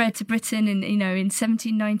it would spread to Britain in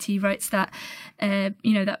 1790, he writes that,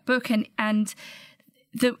 that book. And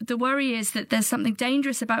the worry is that there's something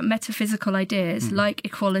dangerous about metaphysical ideas like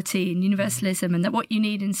equality and universalism, and that what you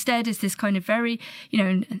need instead is this kind of very,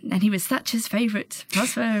 and he was Thatcher's favourite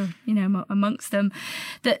philosopher, amongst them,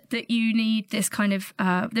 that you need this kind of,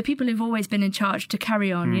 the people who've always been in charge to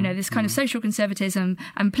carry on, this kind of social conservatism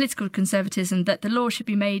and political conservatism, that the law should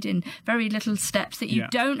be made in very little steps, that you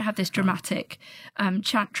don't have this dramatic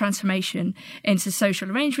transformation into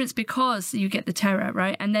social arrangements because you get the terror,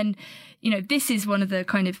 right? And then, this is one of the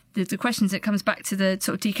kind of the questions that comes back to the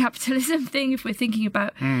sort of decapitalism thing. If we're thinking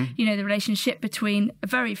about, the relationship between a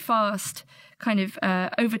very fast kind of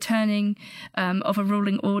overturning of a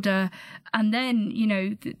ruling order, and then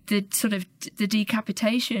the sort of the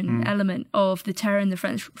decapitation element of the terror in the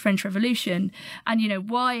French Revolution, and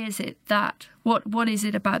why is it that? What is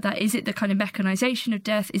it about that? Is it the kind of mechanization of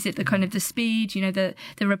death? Is it the kind of the speed,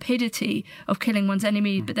 the rapidity of killing one's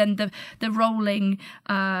enemy, but then the rolling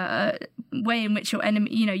way in which your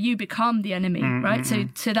enemy, you become the enemy, right?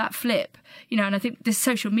 So that flip and I think this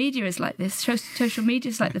social media is like this. Social media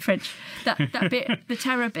is like the French, that bit, the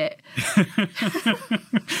terror bit.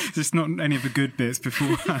 Just not any of the good bits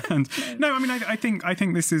beforehand. No, I mean, I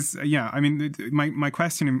think this is, I mean, my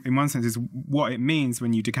question in one sense is what it means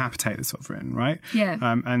when you decapitate the sovereign, right? Yeah.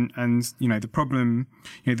 And the problem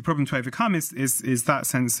to overcome is that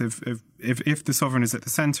sense of if the sovereign is at the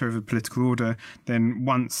centre of a political order, then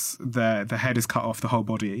once the head is cut off, the whole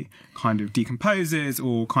body kind of decomposes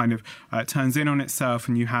or kind of turns in on itself,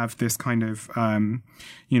 and you have this kind of the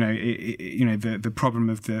problem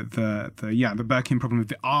of the Burkean problem of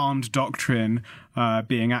the armed doctrine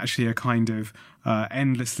being actually a kind of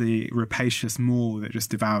endlessly rapacious maw that just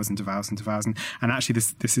devours and devours and devours, and actually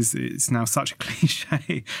it's now such a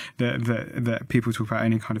cliche that people talk about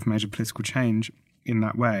any kind of major political change in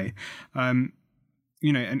that way. And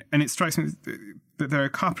it strikes me that there are a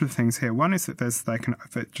couple of things here. One is that there's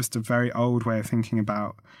just a very old way of thinking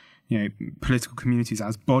about political communities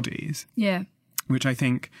as bodies. Yeah. Which I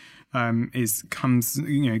think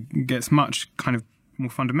gets much kind of more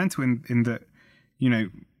fundamental in that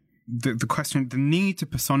the question, the need to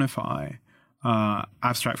personify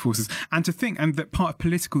abstract forces, and that part of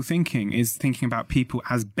political thinking is thinking about people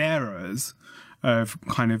as bearers of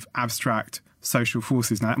kind of abstract social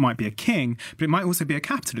forces. Now, that might be a king, but it might also be a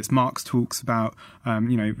capitalist. Marx talks about,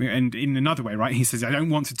 and in another way, right, he says, I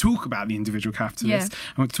don't want to talk about the individual capitalists. Yeah.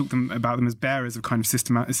 I want to talk about them as bearers of kind of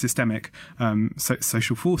systemic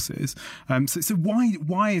social forces. So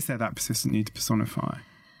why is there that persistent need to personify?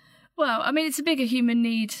 Well, I mean, it's a bigger human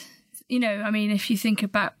need. If you think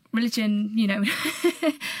about religion,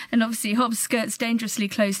 and obviously Hobbes skirts dangerously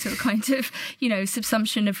close to a kind of,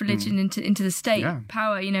 subsumption of religion into the state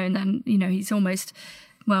power, and then, he's almost,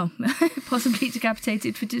 possibly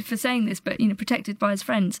decapitated for saying this, but, protected by his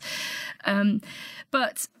friends.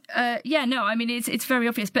 It's very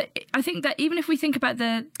obvious. But I think that even if we think about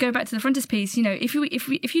go back to the frontispiece,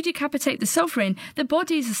 if you decapitate the sovereign, the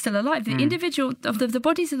bodies are still alive. The individual of the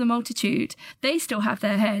bodies of the multitude, they still have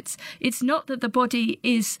their heads. It's not that the body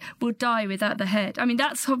will die without the head. I mean,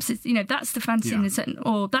 that's Hobbes. That's the fancy in the sentence,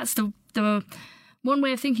 or that's the one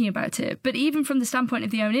way of thinking about it. But even from the standpoint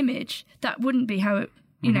of the own image, that wouldn't be how it.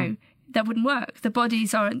 That wouldn't work. The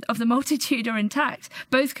bodies of the multitude are intact,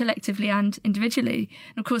 both collectively and individually.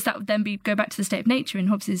 And of course, that would then go back to the state of nature in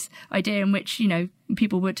Hobbes's idea, in which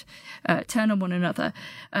people would turn on one another.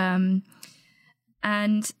 So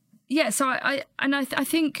I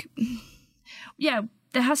think there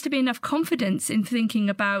has to be enough confidence in thinking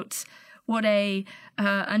about what a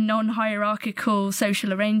non-hierarchical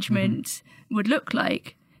social arrangement would look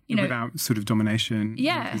like. Without sort of domination.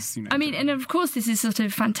 Yeah. And of course, this is sort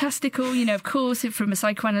of fantastical. Of course, from a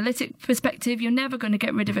psychoanalytic perspective, you're never going to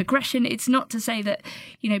get rid of aggression. It's not to say that,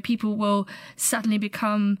 people will suddenly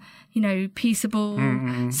become, peaceable,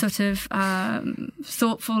 sort of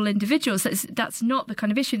thoughtful individuals. That's not the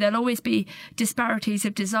kind of issue. There'll always be disparities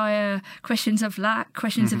of desire, questions of lack,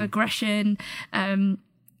 questions of aggression, and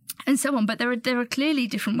so on. But there are clearly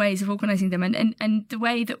different ways of organising them, and the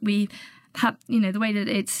way that we have, the way that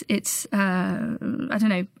it's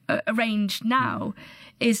arranged now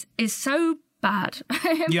is so bad.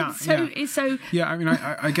 I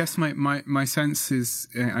guess my sense is,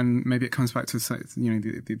 and maybe it comes back to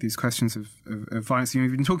these questions of violence. We've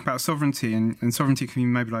been talking about sovereignty, and sovereignty can be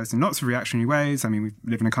mobilised in lots of reactionary ways. I mean, we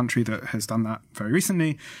live in a country that has done that very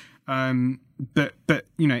recently. But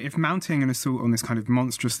if mounting an assault on this kind of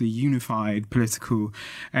monstrously unified political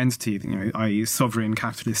entity, i.e. sovereign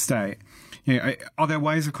capitalist state, are there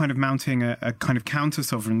ways of kind of mounting a kind of counter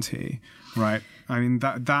sovereignty, right? I mean,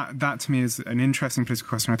 that to me is an interesting political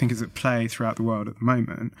question. I think is at play throughout the world at the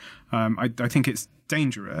moment. I think it's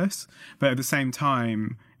dangerous, but at the same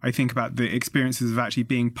time, I think about the experiences of actually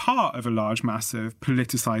being part of a large mass of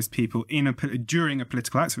politicized people during a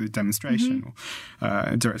political act, so a demonstration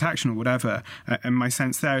or direct action or whatever. And my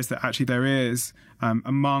sense there is that actually there is,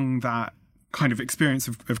 among that kind of experience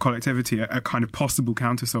of collectivity, a kind of possible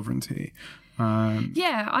counter-sovereignty.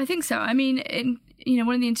 I think so. I mean,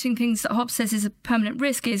 one of the interesting things that Hobbes says is a permanent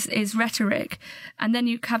risk is rhetoric. And then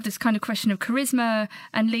you have this kind of question of charisma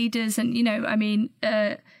and leaders. And,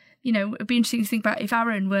 it'd be interesting to think about if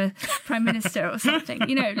Aaron were prime minister or something, but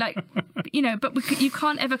you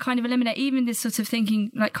can't ever kind of eliminate even this sort of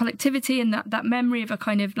thinking like collectivity and that memory of a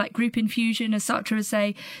kind of like group infusion, as Sartre would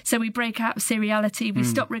say. So we break out of seriality, we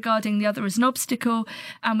stop regarding the other as an obstacle,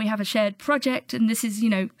 and we have a shared project. And this is,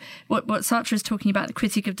 what Sartre is talking about, the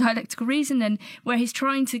critique of dialectical reason, and where he's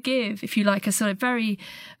trying to give, if you like, a sort of very,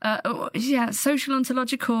 social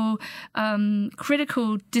ontological,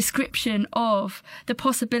 critical description of the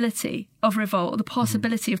possibility possibility of revolt, or the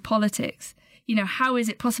possibility of politics. You know, how is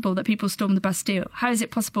it possible that people storm the Bastille? How is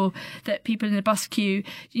it possible that people in a bus queue,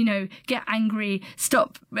 you know, get angry,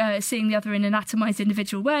 stop seeing the other in an atomized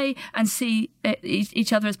individual way, and see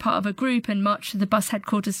each other as part of a group and march to the bus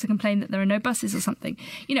headquarters to complain that there are no buses or something?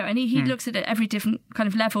 You know, and he looks at it at every different kind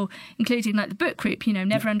of level, including like the book group. You know,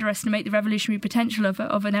 never underestimate the revolutionary potential of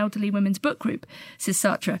an elderly women's book group, says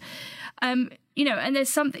Sartre. You know, and there's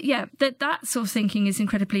something, that sort of thinking is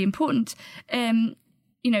incredibly important.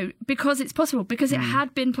 You know, because it's possible, because it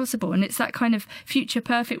had been possible, and it's that kind of future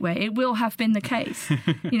perfect way. It will have been the case,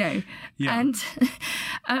 you know. And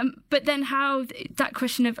but then how that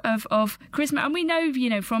question of charisma, and we know, you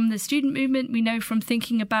know, from the student movement, we know from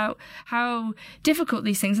thinking about how difficult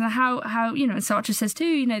these things, and how you know, and Sartre says too,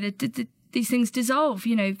 you know, these things dissolve,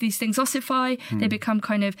 you know, these things ossify, they become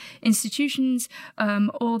kind of institutions,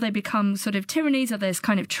 or they become sort of tyrannies, or there's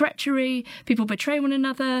kind of treachery, people betray one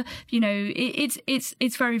another, you know,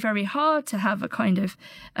 it's very, very hard to have a kind of,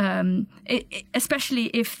 especially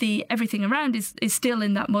if everything around is still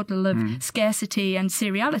in that model of scarcity and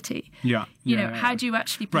seriality. You know, how do you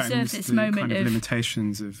actually preserve this moment kind of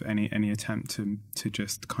limitations of any attempt to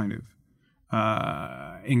just kind of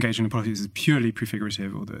engaging in politics is purely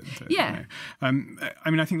prefigurative, or you know. I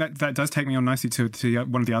mean, I think that does take me on nicely to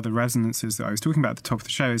one of the other resonances that I was talking about at the top of the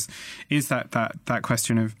show is that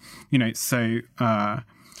question of, you know, so I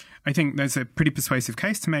think there's a pretty persuasive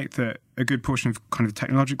case to make that a good portion of kind of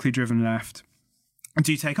technologically driven left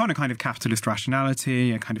do take on a kind of capitalist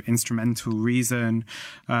rationality, a kind of instrumental reason,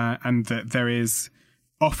 and that there is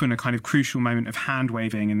often a kind of crucial moment of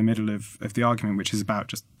hand-waving in the middle of the argument, which is about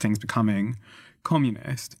just things becoming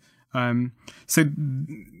communist. So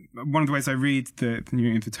one of the ways I read the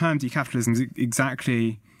term decapitalism is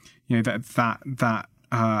exactly, you know, that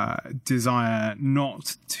desire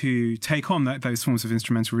not to take on those forms of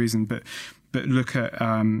instrumental reason, but look at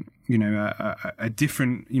you know, a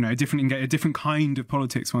different kind of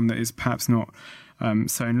politics, one that is perhaps not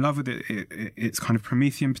so in love with its kind of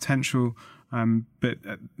Promethean potential, but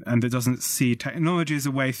that doesn't see technology as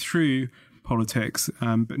a way through politics,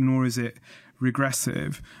 but nor is it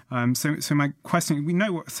regressive. So my question: we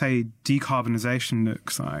know what, say, decarbonisation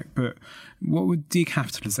looks like, but what would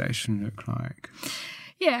decapitalisation look like?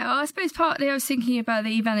 Yeah, I suppose partly I was thinking about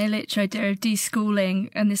the Ivan Illich idea of deschooling,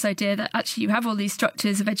 and this idea that actually you have all these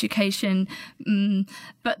structures of education,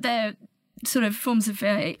 but they're sort of forms of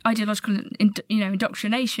ideological,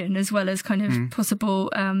 indoctrination, as well as kind of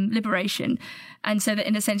possible liberation, and so that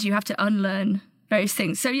in a sense you have to unlearn various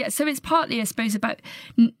things. So it's partly, I suppose, about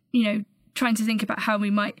trying to think about how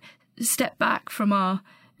we might step back from our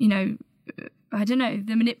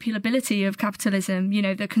the manipulability of capitalism,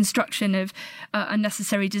 the construction of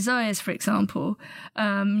unnecessary desires, for example.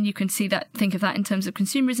 You can think of that in terms of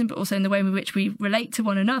consumerism, but also in the way in which we relate to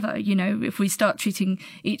one another. If we start treating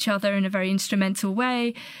each other in a very instrumental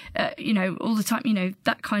way, all the time,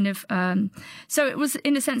 that kind of... So it was,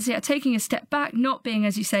 in a sense, taking a step back, not being,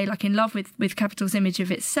 as you say, like in love with capital's image of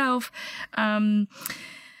itself. And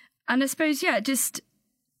I suppose, just...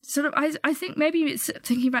 sort of, I think maybe it's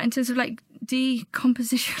thinking about in terms of like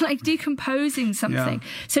decomposition, like decomposing something. Yeah.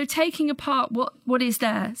 So taking apart what is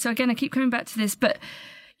there. So again, I keep coming back to this, but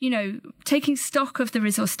taking stock of the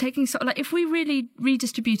resource, taking stock, like if we really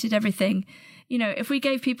redistributed everything, if we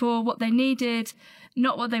gave people what they needed,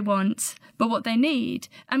 not what they want, but what they need,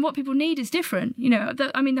 and what people need is different.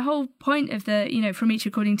 The whole point of the, from each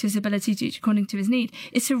according to his ability to each according to his need,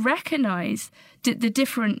 is to recognise the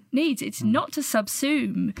different needs. It's not to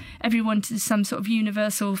subsume everyone to some sort of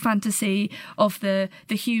universal fantasy of the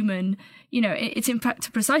human. It's in fact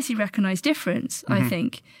to precisely recognise difference, I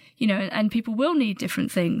think, and people will need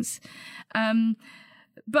different things.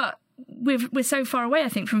 But we're so far away, I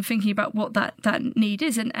think, from thinking about what that need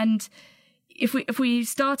is. And if we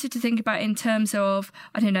started to think about it in terms of,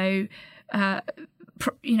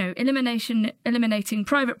 eliminating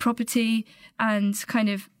private property and kind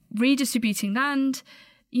of redistributing land,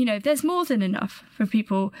 there's more than enough for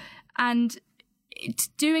people. And it's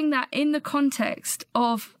doing that in the context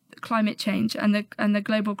of climate change and the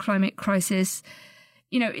global climate crisis,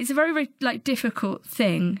 it's a very, very difficult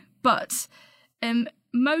thing. But a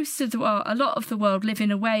lot of the world live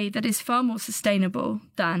in a way that is far more sustainable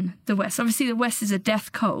than the West. Obviously, the West is a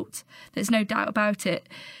death cult. There's no doubt about it.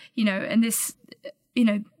 And this,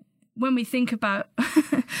 when we think about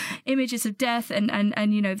images of death and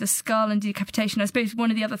the skull and decapitation, I suppose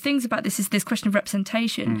one of the other things about this is this question of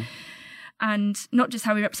representation. And not just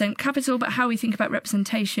how we represent capital, but how we think about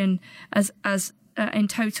representation as in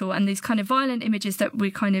total, and these kind of violent images that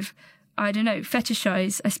we kind of,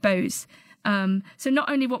 fetishize, I suppose. So not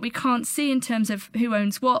only what we can't see in terms of who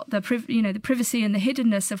owns what, the privacy and the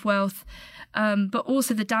hiddenness of wealth, but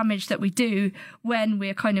also the damage that we do when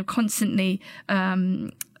we're kind of constantly,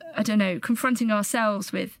 confronting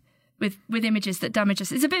ourselves with images that damage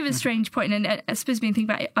us. It's a bit of a strange point, and I suppose being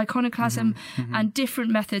thinking about iconoclasm and different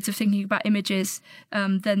methods of thinking about images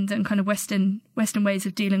than kind of Western ways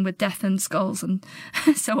of dealing with death and skulls and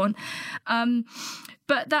so on.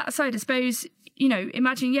 But that aside, I suppose,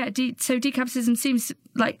 imagine, so decapitalism seems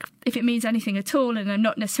like, if it means anything at all, and I'm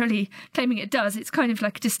not necessarily claiming it does, it's kind of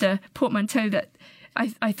like just a portmanteau that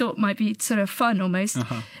I thought might be sort of fun almost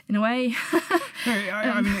in a way. No,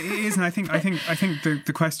 I mean, it is, and I think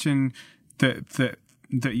the question that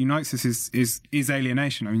unites us is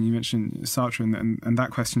alienation. I mean, you mentioned Sartre, and that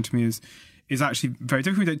question to me is actually very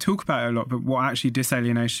difficult. We don't talk about it a lot, but what actually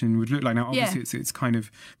disalienation would look like. Now, obviously, it's kind of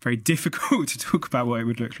very difficult to talk about what it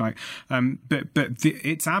would look like. But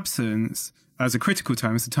its absence as a critical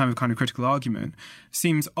term, as a term of kind of critical argument,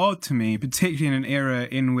 seems odd to me, particularly in an era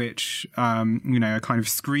in which, a kind of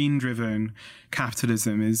screen-driven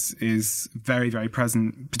capitalism is very, very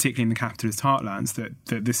present, particularly in the capitalist heartlands, that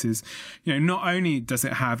this is, not only does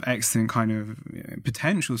it have excellent kind of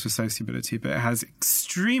potentials for sociability, but it has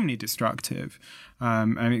extremely destructive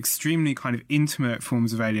and extremely kind of intimate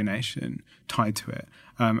forms of alienation tied to it.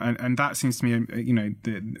 And that seems to me,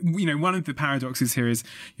 one of the paradoxes here is,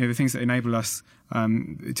 the things that enable us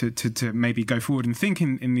to maybe go forward and think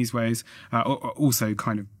in these ways are also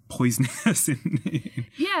kind of poisoning us well.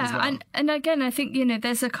 And again, I think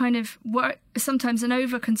there's a kind of sometimes an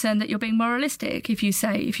over concern that you're being moralistic if you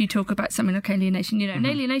talk about something like alienation. And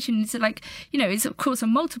alienation is like it's of course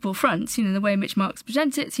on multiple fronts. The way in which Marx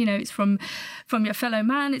presents it. It's from your fellow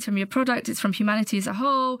man, it's from your product, it's from humanity as a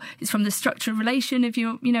whole, it's from the structural relation of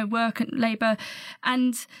your work and labour,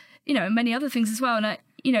 and many other things as well. And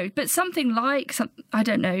but something like, the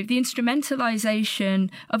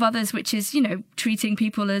instrumentalization of others, which is, treating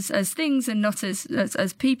people as things and not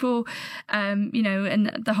as people, and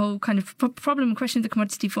the whole kind of problem and question of the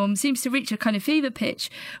commodity form seems to reach a kind of fever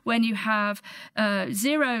pitch when you have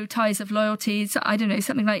zero ties of loyalty. So,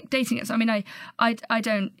 something like dating apps. I mean, I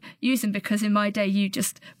don't use them because in my day you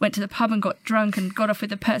just went to the pub and got drunk and got off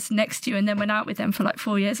with the person next to you and then went out with them for like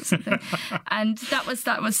 4 years or something. And that was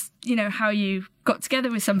how you got together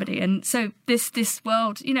with somebody. And so this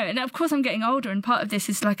world, and of course I'm getting older, and part of this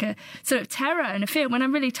is like a sort of terror and a fear. When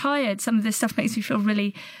I'm really tired, some of this stuff makes me feel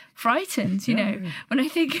really frightened, when I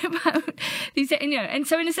think about these, and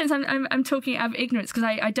so in a sense I'm talking out of ignorance because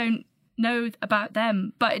I don't know about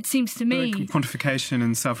them, but it seems to me quantification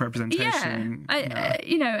and self-representation.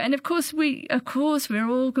 And of course we're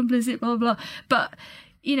all complicit, blah, blah, blah. But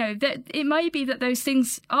that it may be that those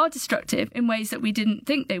things are destructive in ways that we didn't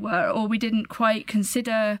think they were, or we didn't quite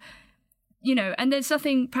consider, and there's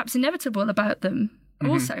nothing perhaps inevitable about them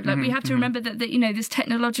also. We have to remember that this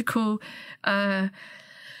technological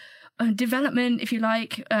development, if you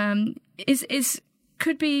like,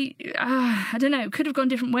 could be, could have gone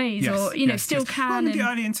different ways, still can. Well, the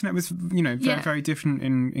early internet was, very different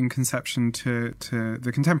in conception to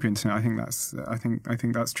the contemporary internet. I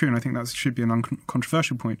think that's true, and I think that should be an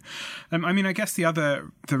uncontroversial point. I guess the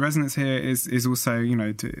resonance here is also,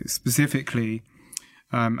 specifically,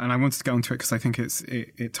 and I wanted to get onto it because I think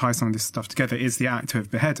it ties some of this stuff together, is the act of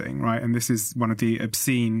beheading, right? And this is one of the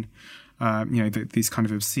obscene, these kind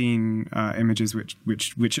of obscene images, which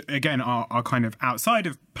again are kind of outside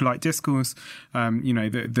of polite discourse.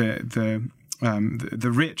 The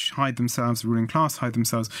rich hide themselves, the ruling class hide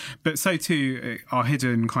themselves, but so too are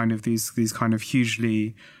hidden kind of these kind of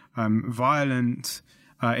hugely violent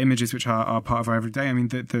images, which are part of our everyday. I mean,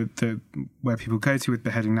 the where people go to with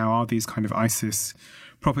beheading now are these kind of ISIS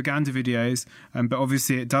propaganda videos, but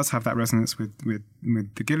obviously it does have that resonance with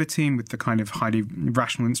the guillotine, with the kind of highly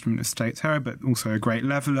rational instrument of state terror, but also a great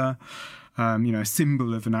leveller, a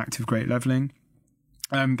symbol of an act of great levelling.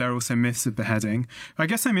 There are also myths of beheading. I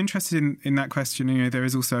guess I'm interested in that question. There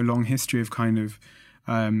is also a long history of kind of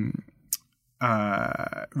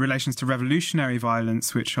relations to revolutionary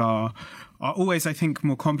violence, which are always, I think,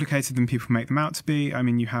 more complicated than people make them out to be. I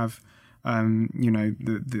mean, you have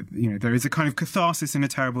there is a kind of catharsis in a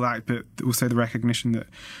terrible act, but also the recognition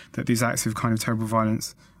that these acts of kind of terrible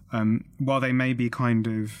violence, while they may be kind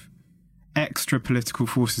of extra political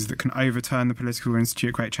forces that can overturn the political or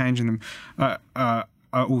institute great change in them, are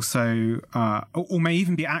also, or may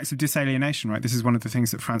even be acts of disalienation, right? This is one of the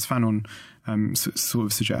things that Frantz Fanon sort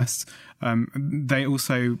of suggests. They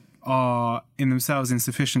also are in themselves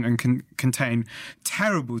insufficient and can contain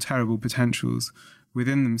terrible, terrible potentials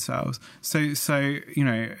within themselves. So the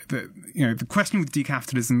question with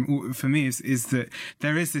decapitalism for me is that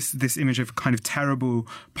there is this image of kind of terrible,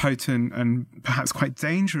 potent, and perhaps quite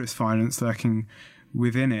dangerous violence lurking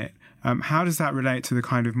within it. How does that relate to the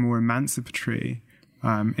kind of more emancipatory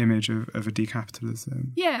image of a decapitalism?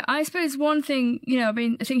 Yeah, I suppose one thing, I've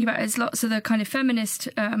been thinking about is lots of the kind of feminist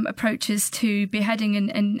approaches to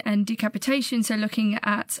beheading and decapitation. So looking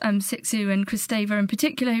at Sixu and Kristeva in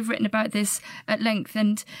particular, who've written about this at length,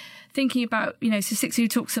 and thinking about, so Sixu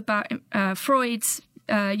talks about Freud's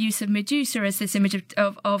use of Medusa as this image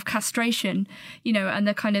of castration, and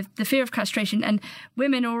the kind of the fear of castration. And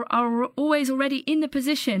women are always already in the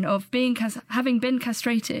position of having been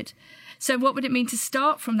castrated. So what would it mean to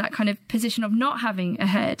start from that kind of position of not having a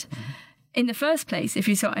head in the first place, if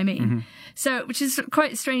you see what I mean? Mm-hmm. So, which is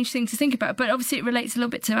quite a strange thing to think about. But obviously it relates a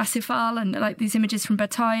little bit to Asifal and like these images from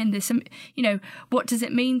Bataille and this, what does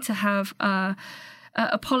it mean to have a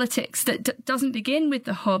politics that doesn't begin with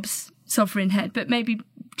the Hobbes sovereign head, but maybe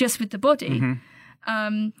just with the body?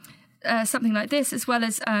 Mm-hmm. Something like this, as well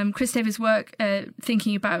as Kristeva's work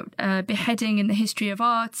thinking about beheading in the history of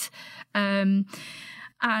art. And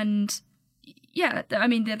yeah, I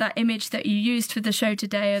mean, that image that you used for the show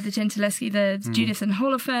today of the Gentileschi, Judith and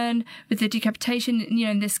Holofernes with the decapitation,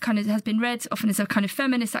 and this kind of has been read often as a kind of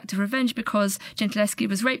feminist act of revenge because Gentileschi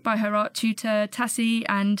was raped by her art tutor, Tassi,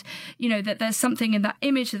 and, that there's something in that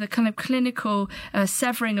image of the kind of clinical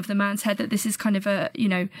severing of the man's head, that this is kind of a,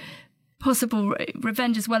 possible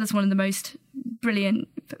revenge, as well as one of the most brilliant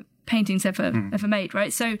paintings ever made,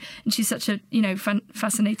 right? So, and she's such a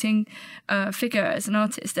fascinating figure as an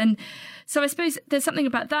artist, and so I suppose there's something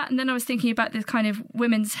about that. And then I was thinking about the kind of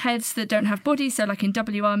women's heads that don't have bodies. So, like in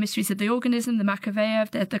WR Mysteries of the Organism, the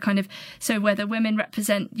Makeyev, the kind of where the women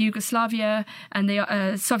represent Yugoslavia, and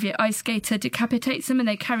the Soviet ice skater decapitates them, and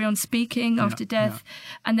they carry on speaking after death. Yeah.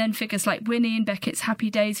 And then figures like Winnie in Beckett's Happy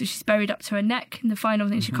Days, where she's buried up to her neck in the final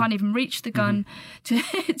thing. She can't even reach the gun to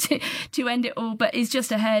end it all, but is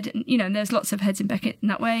just a head. And there's lots of heads in Beckett in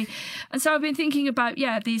that way. And so I've been thinking about,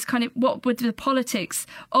 these kind of, what would the politics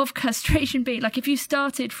of castration be? Like if you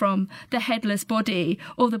started from the headless body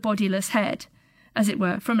or the bodiless head, as it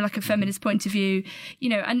were, from like a feminist point of view,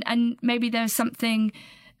 and maybe there's something,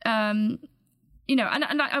 and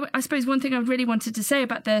I suppose one thing I really wanted to say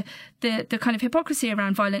about the kind of hypocrisy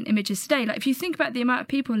around violent images today, like if you think about the amount of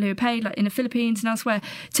people who are paid, like in the Philippines and elsewhere,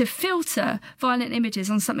 to filter violent images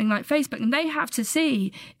on something like Facebook, and they have to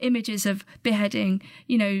see images of beheading,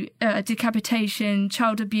 decapitation,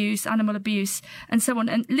 child abuse, animal abuse, and so on,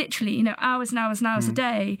 and literally, hours and hours and hours a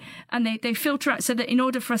day, and they filter out so that in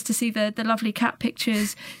order for us to see the lovely cat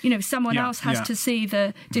pictures, someone else has to see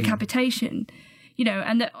the decapitation.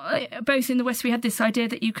 And that both in the West we had this idea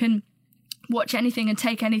that you can watch anything and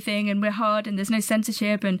take anything, and we're hard and there's no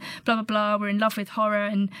censorship and blah blah blah. We're in love with horror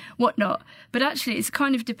and whatnot. But actually, it's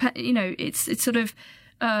kind of it's sort of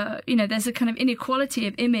there's a kind of inequality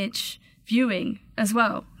of image viewing as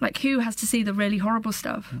well. Like who has to see the really horrible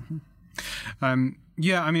stuff? Mm-hmm.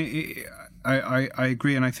 I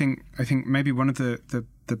agree, and I think maybe one of the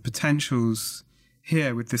potentials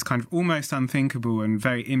here with this kind of almost unthinkable and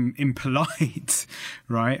very impolite,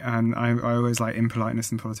 right? And I always like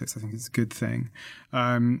impoliteness in politics. I think it's a good thing.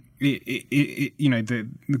 The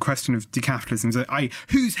question of decapitalism is that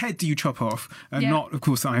whose head do you chop off? And not, of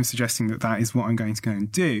course, that I'm suggesting that is what I'm going to go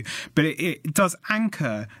and do. But it does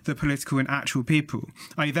anchor the political and actual people.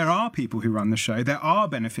 There are people who run the show. There are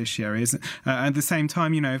beneficiaries. At the same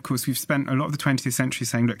time, of course, we've spent a lot of the 20th century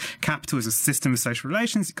saying, look, capital is a system of social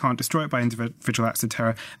relations. You can't destroy it by individual acts of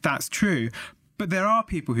terror. That's true. But there are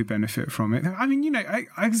people who benefit from it. I mean,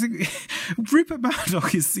 Rupert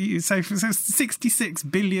Murdoch is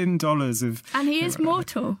 $66 billion of... And he is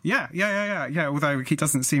mortal. Yeah. Although he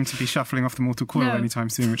doesn't seem to be shuffling off the mortal coil anytime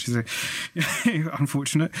soon, which is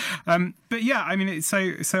unfortunate. But yeah, I mean,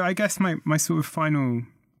 so I guess my sort of final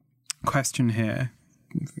question here,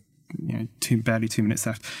 barely 2 minutes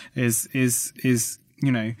left, is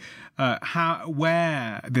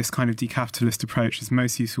where this kind of decapitalist approach is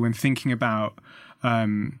most useful when thinking about,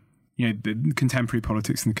 the contemporary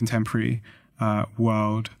politics and the contemporary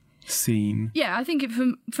world scene. Yeah, I think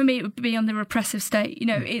for me it would be on the repressive state.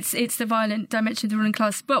 It's the violent dimension of the ruling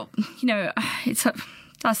class. Well,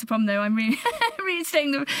 that's the problem, though. I'm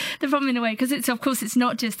reinstating the problem in a way, because it's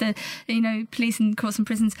not just the police and courts and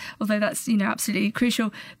prisons, although that's absolutely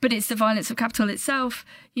crucial, but it's the violence of capital itself.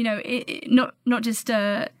 Not just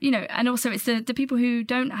and also it's the people who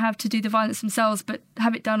don't have to do the violence themselves, but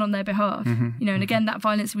have it done on their behalf. Mm-hmm. And again, that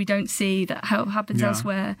violence we don't see that happens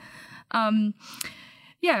elsewhere.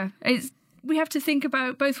 It's we have to think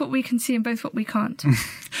about both what we can see and both what we can't.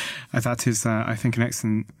 That is, I think, an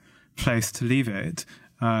excellent place to leave it.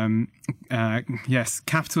 Yes,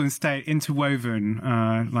 capital and state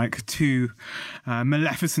interwoven like two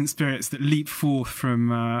maleficent spirits that leap forth from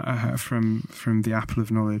the apple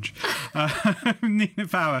of knowledge. Nina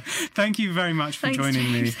Power, thank you very much for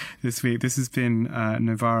joining me this week. This has been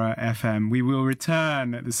Novara FM. We will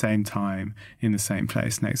return at the same time in the same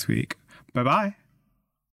place next week. Bye-bye.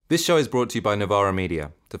 This show is brought to you by Novara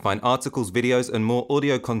Media. To find articles, videos and more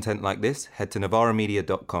audio content like this, head to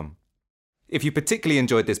novaramedia.com. If you particularly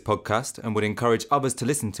enjoyed this podcast and would encourage others to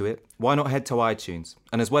listen to it, why not head to iTunes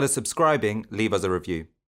and, as well as subscribing, leave us a review.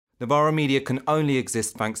 Novara Media can only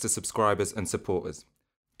exist thanks to subscribers and supporters.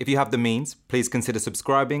 If you have the means, please consider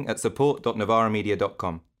subscribing at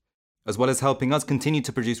support.novaramedia.com. As well as helping us continue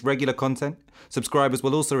to produce regular content, subscribers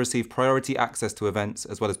will also receive priority access to events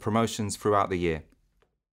as well as promotions throughout the year.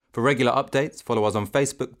 For regular updates, follow us on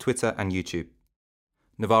Facebook, Twitter and YouTube.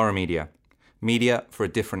 Novara Media. Media for a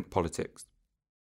different politics.